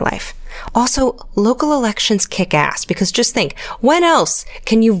brand in my life. Also, local elections kick ass because just think, when else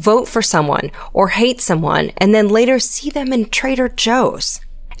can you vote for someone or hate someone and then later see them in Trader Joe's?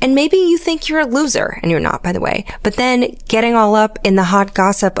 And maybe you think you're a loser, and you're not, by the way. But then, getting all up in the hot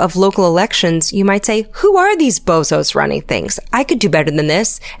gossip of local elections, you might say, who are these bozos running things? I could do better than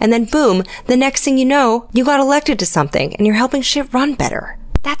this. And then boom, the next thing you know, you got elected to something, and you're helping shit run better.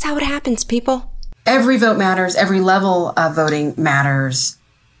 That's how it happens, people. Every vote matters. Every level of voting matters.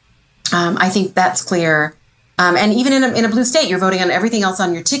 I think that's clear. And even in a blue state, you're voting on everything else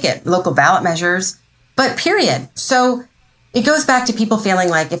on your ticket, local ballot measures, but period. So it goes back to people feeling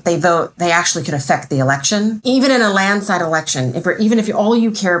like if they vote, they actually could affect the election. Even in a landslide election, even if all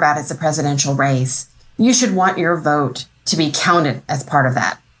you care about is the presidential race, you should want your vote to be counted as part of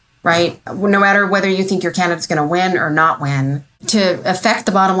that, right? No matter whether you think your candidate's going to win or not win, to affect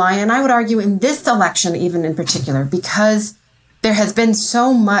the bottom line. And I would argue in this election, even in particular, because there has been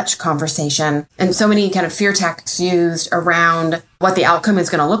so much conversation and so many kind of fear tactics used around what the outcome is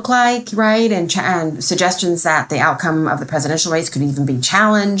going to look like, right? And suggestions that the outcome of the presidential race could even be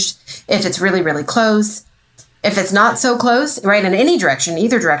challenged if it's really, really close. If it's not so close, right, in any direction,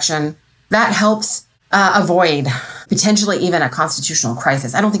 either direction, that helps avoid potentially even a constitutional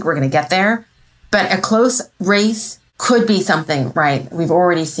crisis. I don't think we're going to get there, but a close race could be something, right, we've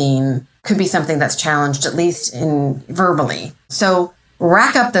already seen could be something that's challenged, at least in verbally. So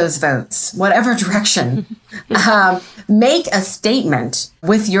rack up those votes, whatever direction. Make a statement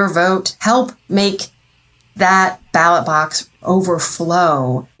with your vote. Help make that ballot box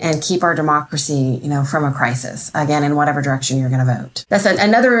overflow and keep our democracy, from a crisis. Again, in whatever direction you're going to vote. That's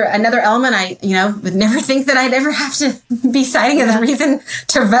another element I, would never think that I'd ever have to be citing as a reason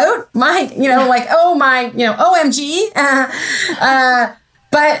to vote. OMG.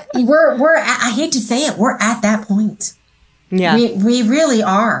 But I hate to say it, we're at that point. Yeah. We really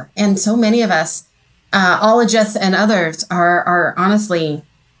are. And so many of us, ologists and others are honestly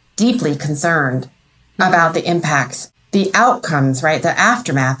deeply concerned about the impacts, the outcomes, right? The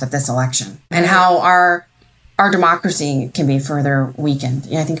aftermath of this election and how our democracy can be further weakened.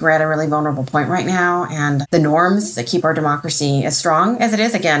 I think we're at a really vulnerable point right now, and the norms that keep our democracy as strong as it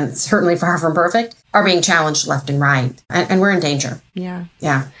is, again, certainly far from perfect, are being challenged left and right. And we're in danger. Yeah.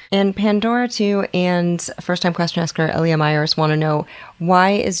 Yeah. And Pandora, too, and first-time question asker Elia Myers want to know,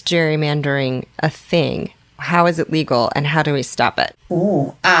 why is gerrymandering a thing? How is it legal, and how do we stop it?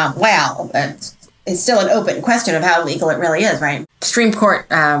 It's still an open question of how legal it really is, right? Supreme Court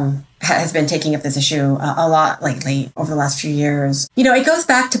has been taking up this issue a lot lately over the last few years. It goes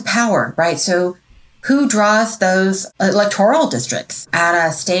back to power, right? So who draws those electoral districts at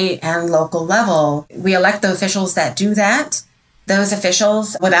a state and local level? We elect the officials that do that. Those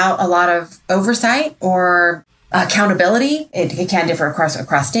officials, without a lot of oversight or accountability, it can differ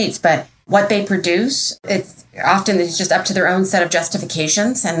across states, but what they produce, it's just up to their own set of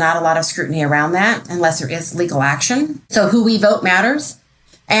justifications and not a lot of scrutiny around that unless there is legal action. So who we vote matters.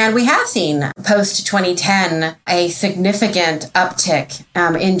 And we have seen post-2010 a significant uptick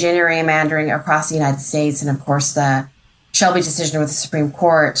in gerrymandering across the United States. And of course, the Shelby decision with the Supreme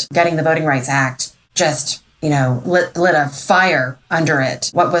Court, gutting the Voting Rights Act, just, lit a fire under it.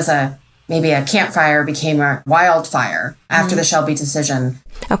 What was maybe a campfire became a wildfire after the Shelby decision.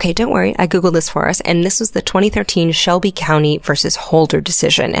 Okay, don't worry. I Googled this for us, and this was the 2013 Shelby County versus Holder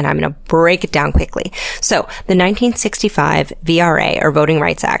decision, and I'm going to break it down quickly. So, the 1965 VRA, or Voting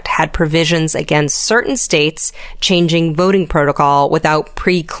Rights Act, had provisions against certain states changing voting protocol without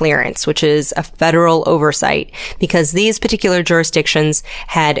pre-clearance, which is a federal oversight, because these particular jurisdictions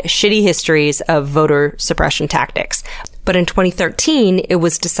had shitty histories of voter suppression tactics. But in 2013, it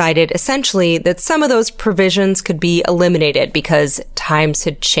was decided essentially that some of those provisions could be eliminated because times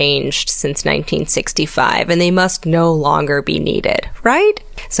had changed since 1965 and they must no longer be needed, right?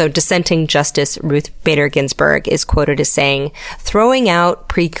 So dissenting Justice Ruth Bader Ginsburg is quoted as saying, throwing out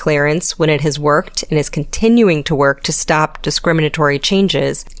pre-clearance when it has worked and is continuing to work to stop discriminatory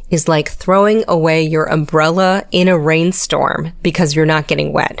changes is like throwing away your umbrella in a rainstorm because you're not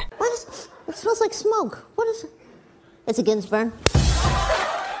getting wet. It smells like smoke. What is it? It's a Ginsburg.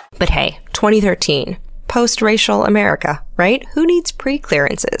 But hey, 2013, post-racial America, right? Who needs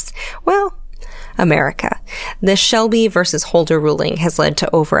pre-clearances? Well, America. The Shelby versus Holder ruling has led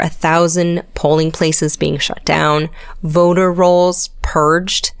to over 1,000 polling places being shut down, voter rolls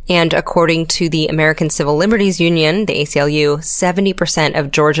purged. And according to the American Civil Liberties Union, the ACLU, 70%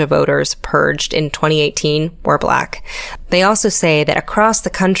 of Georgia voters purged in 2018 were Black. They also say that across the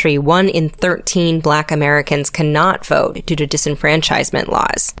country, 1 in 13 Black Americans cannot vote due to disenfranchisement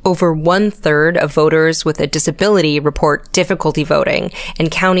laws. Over 1/3 of voters with a disability report difficulty voting,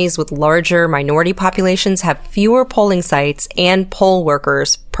 and counties with larger minority populations have fewer polling sites and poll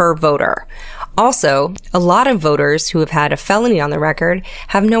workers per voter. Also, a lot of voters who have had a felony on the record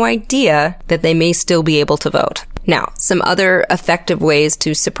have no idea that they may still be able to vote. Now, some other effective ways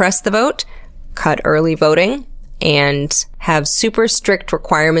to suppress the vote: cut early voting and have super strict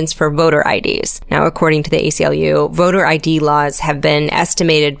requirements for voter IDs. Now, according to the ACLU, voter ID laws have been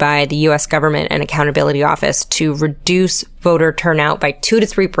estimated by the U.S. Government and Accountability Office to reduce voter turnout by 2 to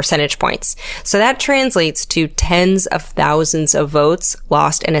 3 percentage points. So that translates to tens of thousands of votes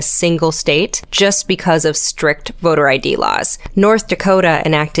lost in a single state just because of strict voter ID laws. North Dakota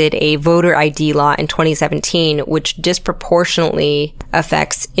enacted a voter ID law in 2017, which disproportionately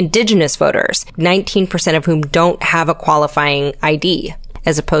affects indigenous voters, 19% of whom don't have a qualifying ID,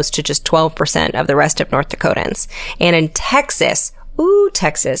 as opposed to just 12% of the rest of North Dakotans. And in Texas,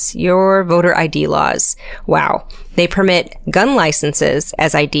 Texas, your voter ID laws, wow, they permit gun licenses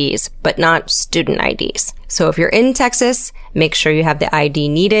as IDs, but not student IDs. So if you're in Texas, make sure you have the ID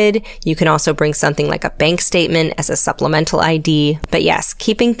needed. You can also bring something like a bank statement as a supplemental ID. But yes,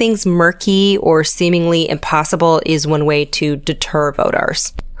 keeping things murky or seemingly impossible is one way to deter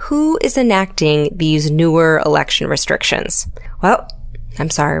voters. Who is enacting these newer election restrictions? Well,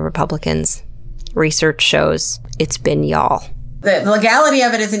 I'm sorry, Republicans. Research shows it's been y'all. The legality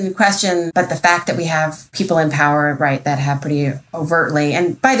of it isn't in question, but the fact that we have people in power, right, that have pretty overtly,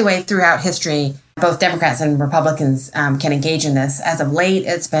 and by the way, throughout history, both Democrats and Republicans can engage in this. As of late,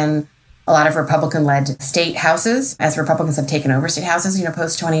 it's been a lot of Republican-led state houses, as Republicans have taken over state houses,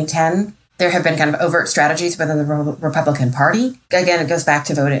 post-2010. There have been kind of overt strategies within the Republican Party. Again, it goes back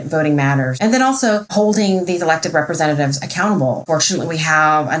to voting matters. And then also holding these elected representatives accountable. Fortunately, we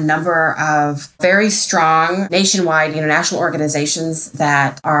have a number of very strong nationwide, national organizations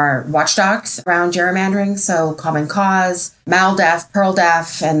that are watchdogs around gerrymandering. So Common Cause, MALDEF,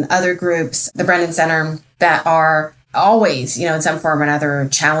 PearlDEF, and other groups, the Brennan Center, that are always, in some form or another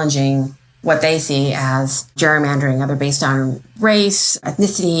challenging what they see as gerrymandering, either based on race,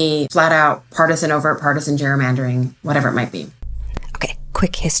 ethnicity, flat out overt partisan gerrymandering, whatever it might be. Okay,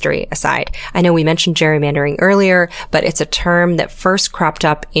 quick history aside. I know we mentioned gerrymandering earlier, but it's a term that first cropped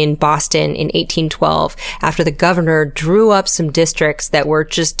up in Boston in 1812 after the governor drew up some districts that were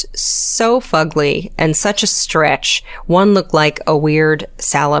just so fugly and such a stretch. One looked like a weird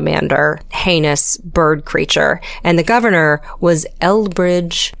salamander, heinous bird creature, and the governor was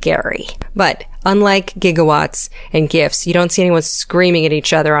Elbridge Gerry. But unlike gigawatts and GIFs, you don't see anyone screaming at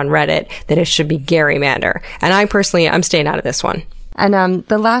each other on Reddit that it should be gerrymander. And I'm staying out of this one. And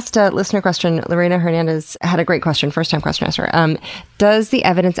the last listener question, Lorena Hernandez had a great question, first-time question asker. Does the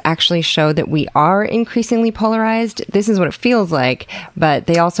evidence actually show that we are increasingly polarized? This is what it feels like, but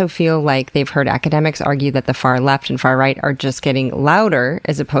they also feel like they've heard academics argue that the far left and far right are just getting louder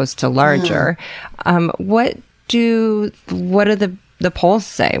as opposed to larger. What do the polls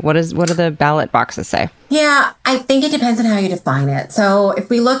say? What do the ballot boxes say? Yeah, I think it depends on how you define it. So if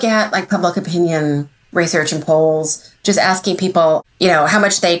we look at public opinion research and polls, just asking people, how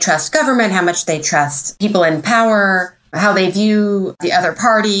much they trust government, how much they trust people in power, how they view the other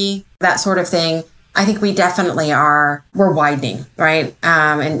party, that sort of thing. I think we definitely we're widening, right?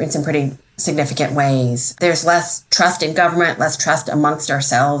 In some pretty significant ways. There's less trust in government, less trust amongst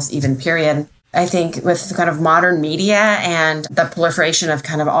ourselves, even period. I think with kind of modern media and the proliferation of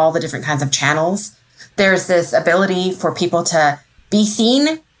kind of all the different kinds of channels, there's this ability for people to be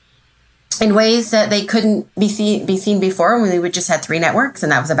seen in ways that they couldn't be seen before when we just had 3 networks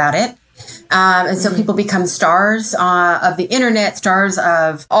and that was about it. And so people become stars of the internet, stars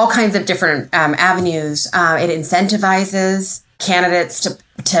of all kinds of different avenues. It incentivizes candidates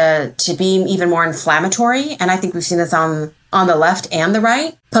to be even more inflammatory. And I think we've seen this on the left and the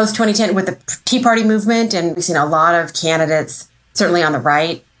right. Post-2010 with the Tea Party movement, and we've seen a lot of candidates, certainly on the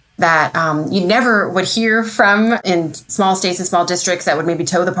right, that you never would hear from in small states and small districts that would maybe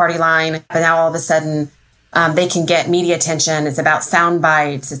toe the party line. But now all of a sudden, they can get media attention. It's about sound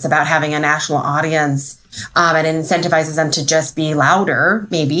bites. It's about having a national audience. And it incentivizes them to just be louder,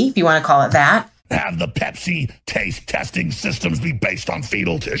 maybe, if you want to call it that. Have the Pepsi taste testing systems be based on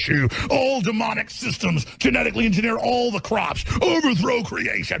fetal tissue. All demonic systems genetically engineer all the crops. Overthrow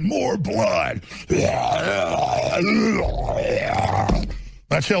creation. More blood.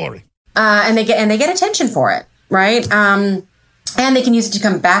 That's Hillary. And they get attention for it, right? And they can use it to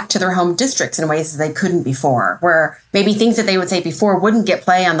come back to their home districts in ways that they couldn't before, where maybe things that they would say before wouldn't get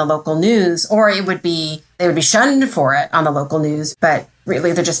play on the local news, or they would be shunned for it on the local news. But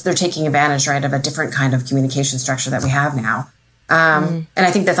really, they're taking advantage, right, of a different kind of communication structure that we have now. And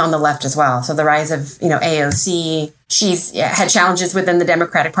I think that's on the left as well. So the rise of, AOC, she's had challenges within the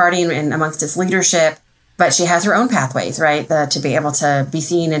Democratic Party and amongst its leadership. But she has her own pathways, right? To be able to be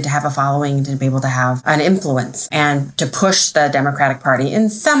seen and to have a following, to be able to have an influence and to push the Democratic Party in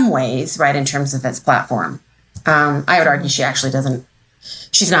some ways, right, in terms of its platform. I would argue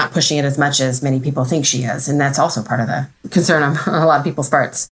she's not pushing it as much as many people think she is. And that's also part of the concern on a lot of people's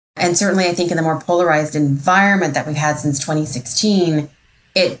parts. And certainly I think in the more polarized environment that we've had since 2016,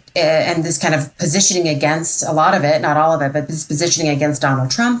 and this kind of positioning against a lot of it, not all of it, but this positioning against Donald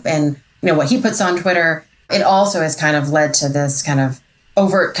Trump and what he puts on Twitter, it also has kind of led to this kind of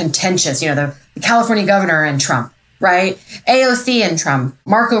overt contentious, the California governor and Trump, right? AOC and Trump,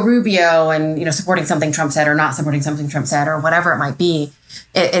 Marco Rubio and, supporting something Trump said or not supporting something Trump said or whatever it might be.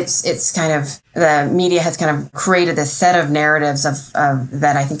 It's kind of, the media has kind of created this set of narratives of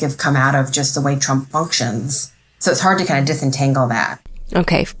that I think have come out of just the way Trump functions. So it's hard to kind of disentangle that.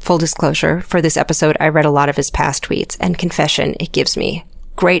 Okay, full disclosure, for this episode, I read a lot of his past tweets, and confession, it gives me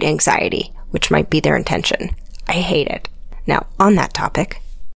great anxiety, which might be their intention. I hate it. Now, on that topic,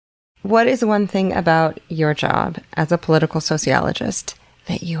 what is one thing about your job as a political sociologist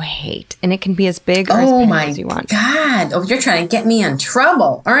that you hate? And it can be as big or as small as you want. Oh my God. Oh, you're trying to get me in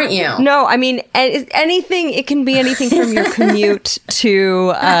trouble, aren't you? No, I mean, anything. It can be anything from your commute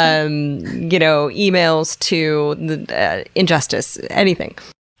to, emails to the injustice, anything.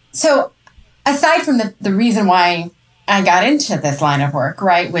 So aside from the reason why I got into this line of work,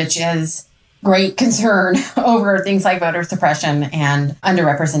 right, which is great concern over things like voter suppression and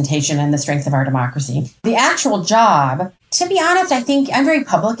underrepresentation and the strength of our democracy. The actual job, to be honest, I think I'm very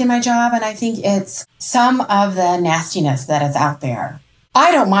public in my job, and I think it's some of the nastiness that is out there.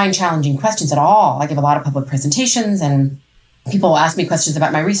 I don't mind challenging questions at all. I give a lot of public presentations, and people will ask me questions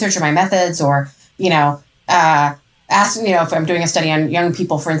about my research or my methods, or, ask, if I'm doing a study on young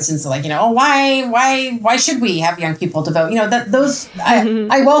people, for instance, like, why should we have young people to vote?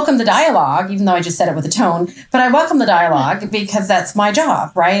 I welcome the dialogue, even though I just said it with a tone, but I welcome the dialogue because that's my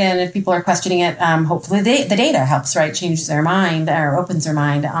job, right? And if people are questioning it, hopefully the data helps, right? Changes their mind or opens their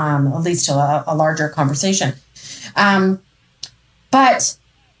mind, leads to a larger conversation. But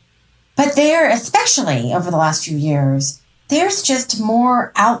there, especially over the last few years, there's just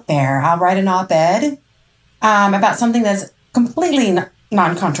more out there. I'll write an op-ed about something that's completely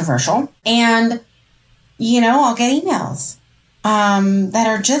non-controversial. And, I'll get emails that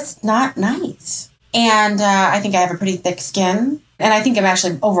are just not nice. And I think I have a pretty thick skin. And I think I'm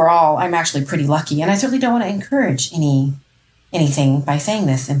actually pretty lucky. And I certainly don't want to encourage anything by saying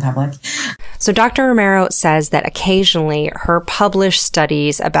this in public. So Dr. Romero says that occasionally her published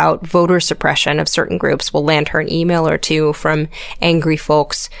studies about voter suppression of certain groups will land her an email or two from angry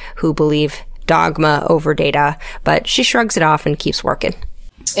folks who believe dogma over data, but she shrugs it off and keeps working.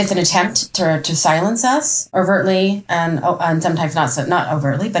 It's an attempt to silence us overtly, and sometimes not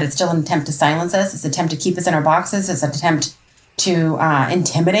overtly, but it's still an attempt to silence us. It's an attempt to keep us in our boxes. It's an attempt to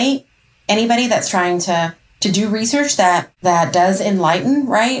intimidate anybody that's trying to do research that does enlighten,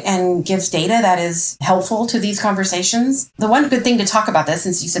 right, and gives data that is helpful to these conversations. The one good thing to talk about this,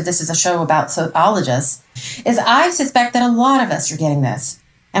 since you said this is a show about sociologists, is I suspect that a lot of us are getting this.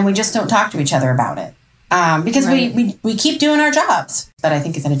 And we just don't talk to each other about it because right. we keep doing our jobs. But I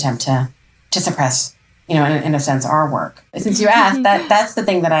think it's an attempt to suppress, in a sense, our work. Since you asked, that's the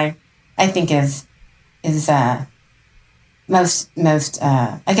thing that I think is most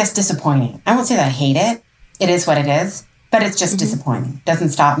I guess disappointing. I won't say that I hate it. It is what it is, but it's just disappointing.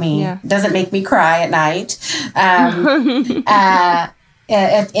 Doesn't stop me. Yeah. Doesn't make me cry at night.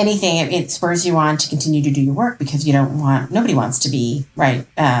 If anything, it spurs you on to continue to do your work because nobody wants to be, right,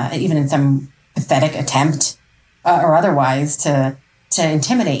 even in some pathetic attempt or otherwise to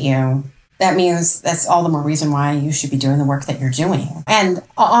intimidate you. That means that's all the more reason why you should be doing the work that you're doing. And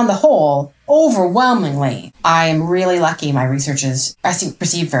on the whole, overwhelmingly, I am really lucky. My research is, I think,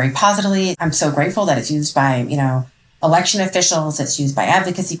 perceived very positively. I'm so grateful that it's used by, election officials. It's used by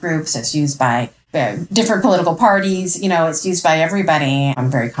advocacy groups. It's used by different political parties. It's used by everybody. I'm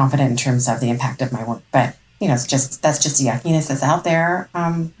very confident in terms of the impact of my work. But, that's just the yuckiness that's out there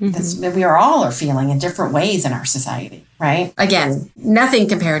that we all are feeling in different ways in our society, right? Again, nothing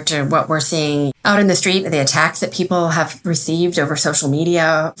compared to what we're seeing out in the street, the attacks that people have received over social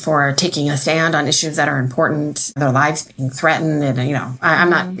media for taking a stand on issues that are important, their lives being threatened. And,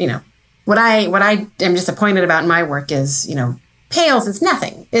 I'm not, what I am disappointed about in my work is, pales as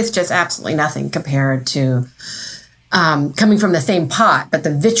nothing. It's just absolutely nothing compared to coming from the same pot, but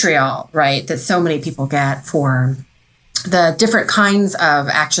the vitriol, right, that so many people get for the different kinds of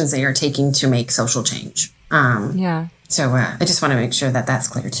actions that you're taking to make social change. So I just want to make sure that that's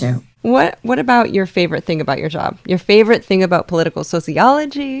clear too. What about your favorite thing about your job? Your favorite thing about political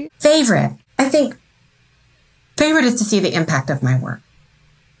sociology? Favorite. I think favorite is to see the impact of my work.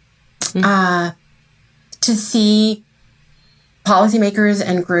 To see policymakers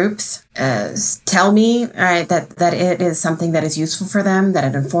and groups tell me that it is something that is useful for them, that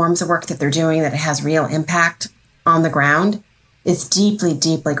it informs the work that they're doing, that it has real impact on the ground is deeply,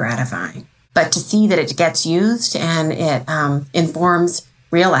 deeply gratifying. But to see that it gets used and it informs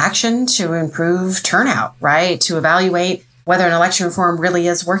real action to improve turnout, right? To evaluate whether an election reform really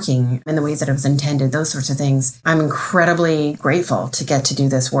is working in the ways that it was intended, those sorts of things. I'm incredibly grateful to get to do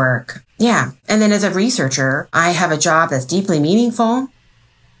this work. Yeah. And then as a researcher, I have a job that's deeply meaningful,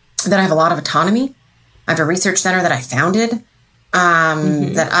 that I have a lot of autonomy. I have a research center that I founded,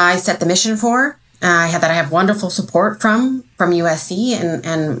 that I set the mission for. I have wonderful support from USC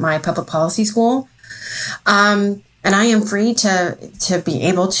and my public policy school. And I am free to be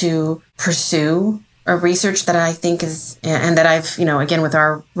able to pursue a research that I think is, and that I've, again, with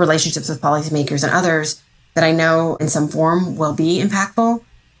our relationships with policymakers and others, that I know in some form will be impactful.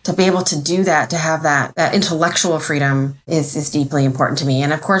 To be able to do that, to have that intellectual freedom is deeply important to me.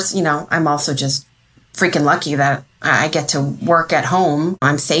 And of course, I'm also just freaking lucky that I get to work at home.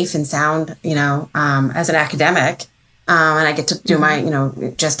 I'm safe and sound, as an academic. And I get to do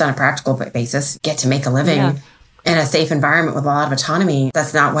my, just on a practical basis, get to make a living in a safe environment with a lot of autonomy.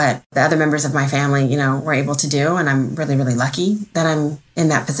 That's not what the other members of my family, were able to do. And I'm really, really lucky that I'm in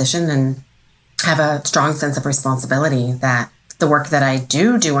that position and have a strong sense of responsibility that the work that I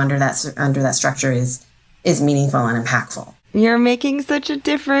do under that structure is meaningful and impactful. You're making such a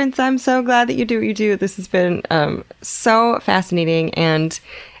difference. I'm so glad that you do what you do. This has been so fascinating. And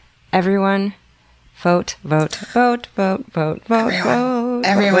everyone, vote. Everyone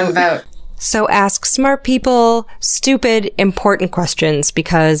vote. So ask smart people stupid, important questions,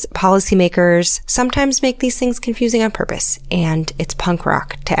 because policymakers sometimes make these things confusing on purpose, and it's punk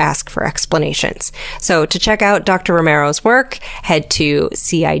rock to ask for explanations. So to check out Dr. Romero's work, head to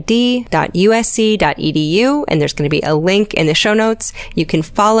cid.usc.edu, and there's going to be a link in the show notes. You can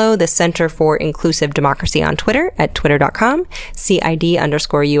follow the Center for Inclusive Democracy on Twitter at twitter.com,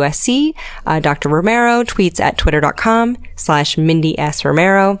 CID_USC. Dr. Romero tweets at twitter.com/Mindy S.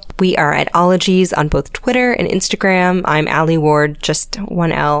 Romero. We are at Ologies on both Twitter and Instagram. I'm Allie Ward, just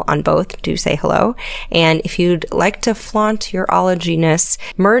one L on both. Do say hello. And if you'd like to flaunt your Ology-ness,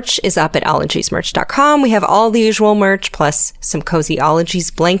 merch is up at ologiesmerch.com. We have all the usual merch, plus some cozy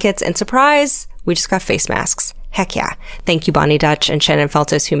Ologies blankets, and surprise, we just got face masks. Heck yeah. Thank you, Bonnie Dutch and Shannon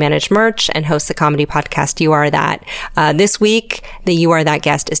Feltus, who manage merch and host the comedy podcast You Are That. This week, the You Are That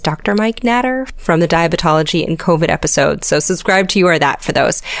guest is Dr. Mike Natter from the Diabetology and COVID episode. So subscribe to You Are That for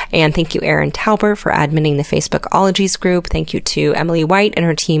those. And thank you, Erin Tauber, for adminning the Facebook Ologies group. Thank you to Emily White and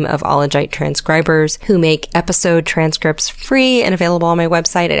her team of Ologite transcribers who make episode transcripts free and available on my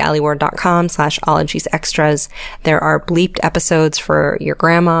website at allieward.com/ologies extras. There are bleeped episodes for your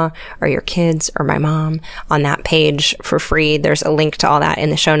grandma or your kids or my mom on that page for free. There's a link to all that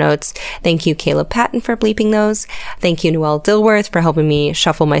in the show notes. Thank you, Caleb Patton, for bleeping those. Thank you, Noelle Dilworth, for helping me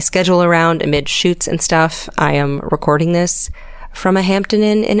shuffle my schedule around amid shoots and stuff. I am recording this from a Hampton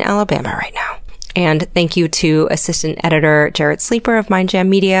Inn in Alabama right now. And thank you to assistant editor Jarrett Sleeper of Mind Jam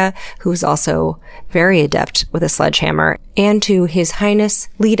Media, who's also very adept with a sledgehammer, and to His Highness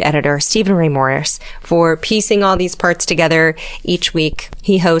lead editor Stephen Ray Morris for piecing all these parts together each week.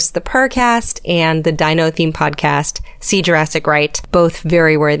 He hosts the Purrcast and the Dino Theme podcast, See Jurassic Right, both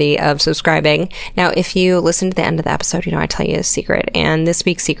very worthy of subscribing. Now, if you listen to the end of the episode, I tell you a secret. And this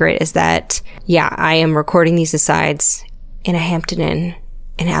week's secret is that, I am recording these asides in a Hampton Inn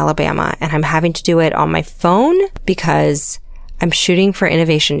in Alabama, and I'm having to do it on my phone because I'm shooting for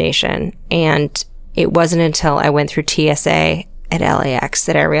Innovation Nation, and it wasn't until I went through TSA at LAX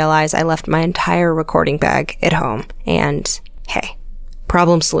that I realized I left my entire recording bag at home. And hey,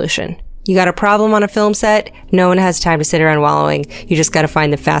 problem solution. You got a problem on a film set, no one has time to sit around wallowing. You just got to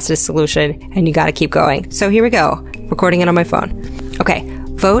find the fastest solution, and you got to keep going. So here we go, recording it on my phone. Okay,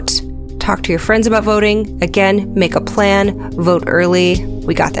 vote. Talk to your friends about voting. Again, make a plan. Vote early.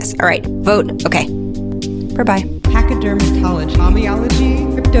 We got this. All right, vote. Okay. Bye-bye. Pachydermatology, homeology,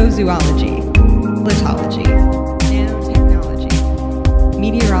 cryptozoology, litology, nanotechnology,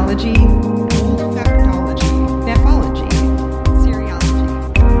 meteorology, olfactology, nephology, seriology,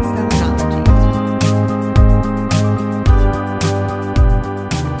 selenology.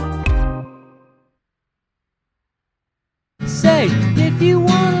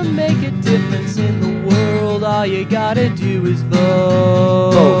 gotta do is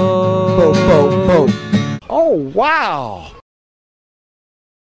vote. Vote, vote, vote, vote. Oh, wow.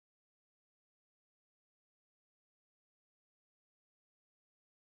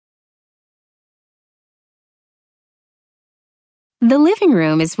 The living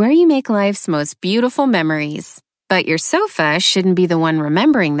room is where you make life's most beautiful memories. But your sofa shouldn't be the one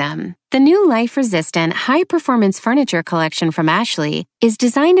remembering them. The new life-resistant, high-performance furniture collection from Ashley is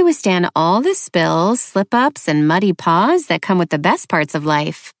designed to withstand all the spills, slip-ups, and muddy paws that come with the best parts of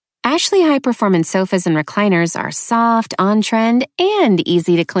life. Ashley high-performance sofas and recliners are soft, on-trend, and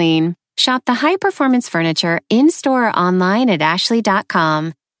easy to clean. Shop the high-performance furniture in-store or online at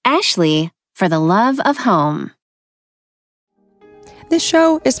ashley.com. Ashley, for the love of home. This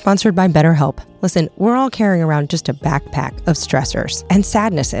show is sponsored by BetterHelp. Listen, we're all carrying around just a backpack of stressors and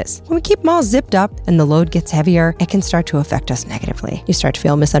sadnesses. When we keep them all zipped up and the load gets heavier, it can start to affect us negatively. You start to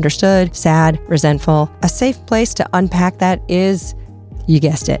feel misunderstood, sad, resentful. A safe place to unpack that is, you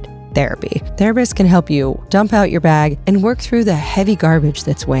guessed it, therapy. Therapists can help you dump out your bag and work through the heavy garbage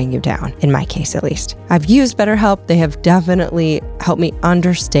that's weighing you down, in my case at least. I've used BetterHelp. They have definitely helped me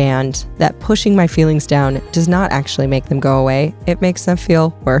understand that pushing my feelings down does not actually make them go away. It makes them feel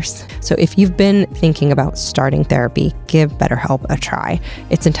worse. So if you've been thinking about starting therapy, give BetterHelp a try.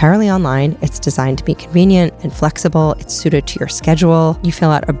 It's entirely online. It's designed to be convenient and flexible. It's suited to your schedule. You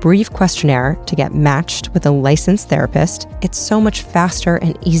fill out a brief questionnaire to get matched with a licensed therapist. It's so much faster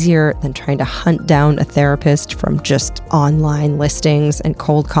and easier than trying to hunt down a therapist from just online listings and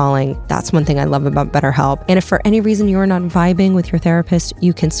cold calling. That's one thing I love about BetterHelp. And if for any reason you're not vibing with your therapist,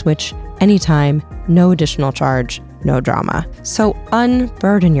 you can switch anytime, no additional charge, no drama. So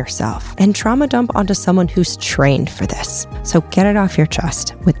unburden yourself and trauma dump onto someone who's trained for this. So get it off your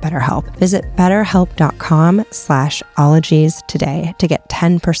chest with BetterHelp. Visit betterhelp.com/ologies today to get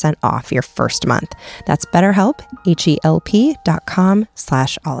 10% off your first month. That's BetterHelp,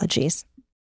 HELP.com/ologies.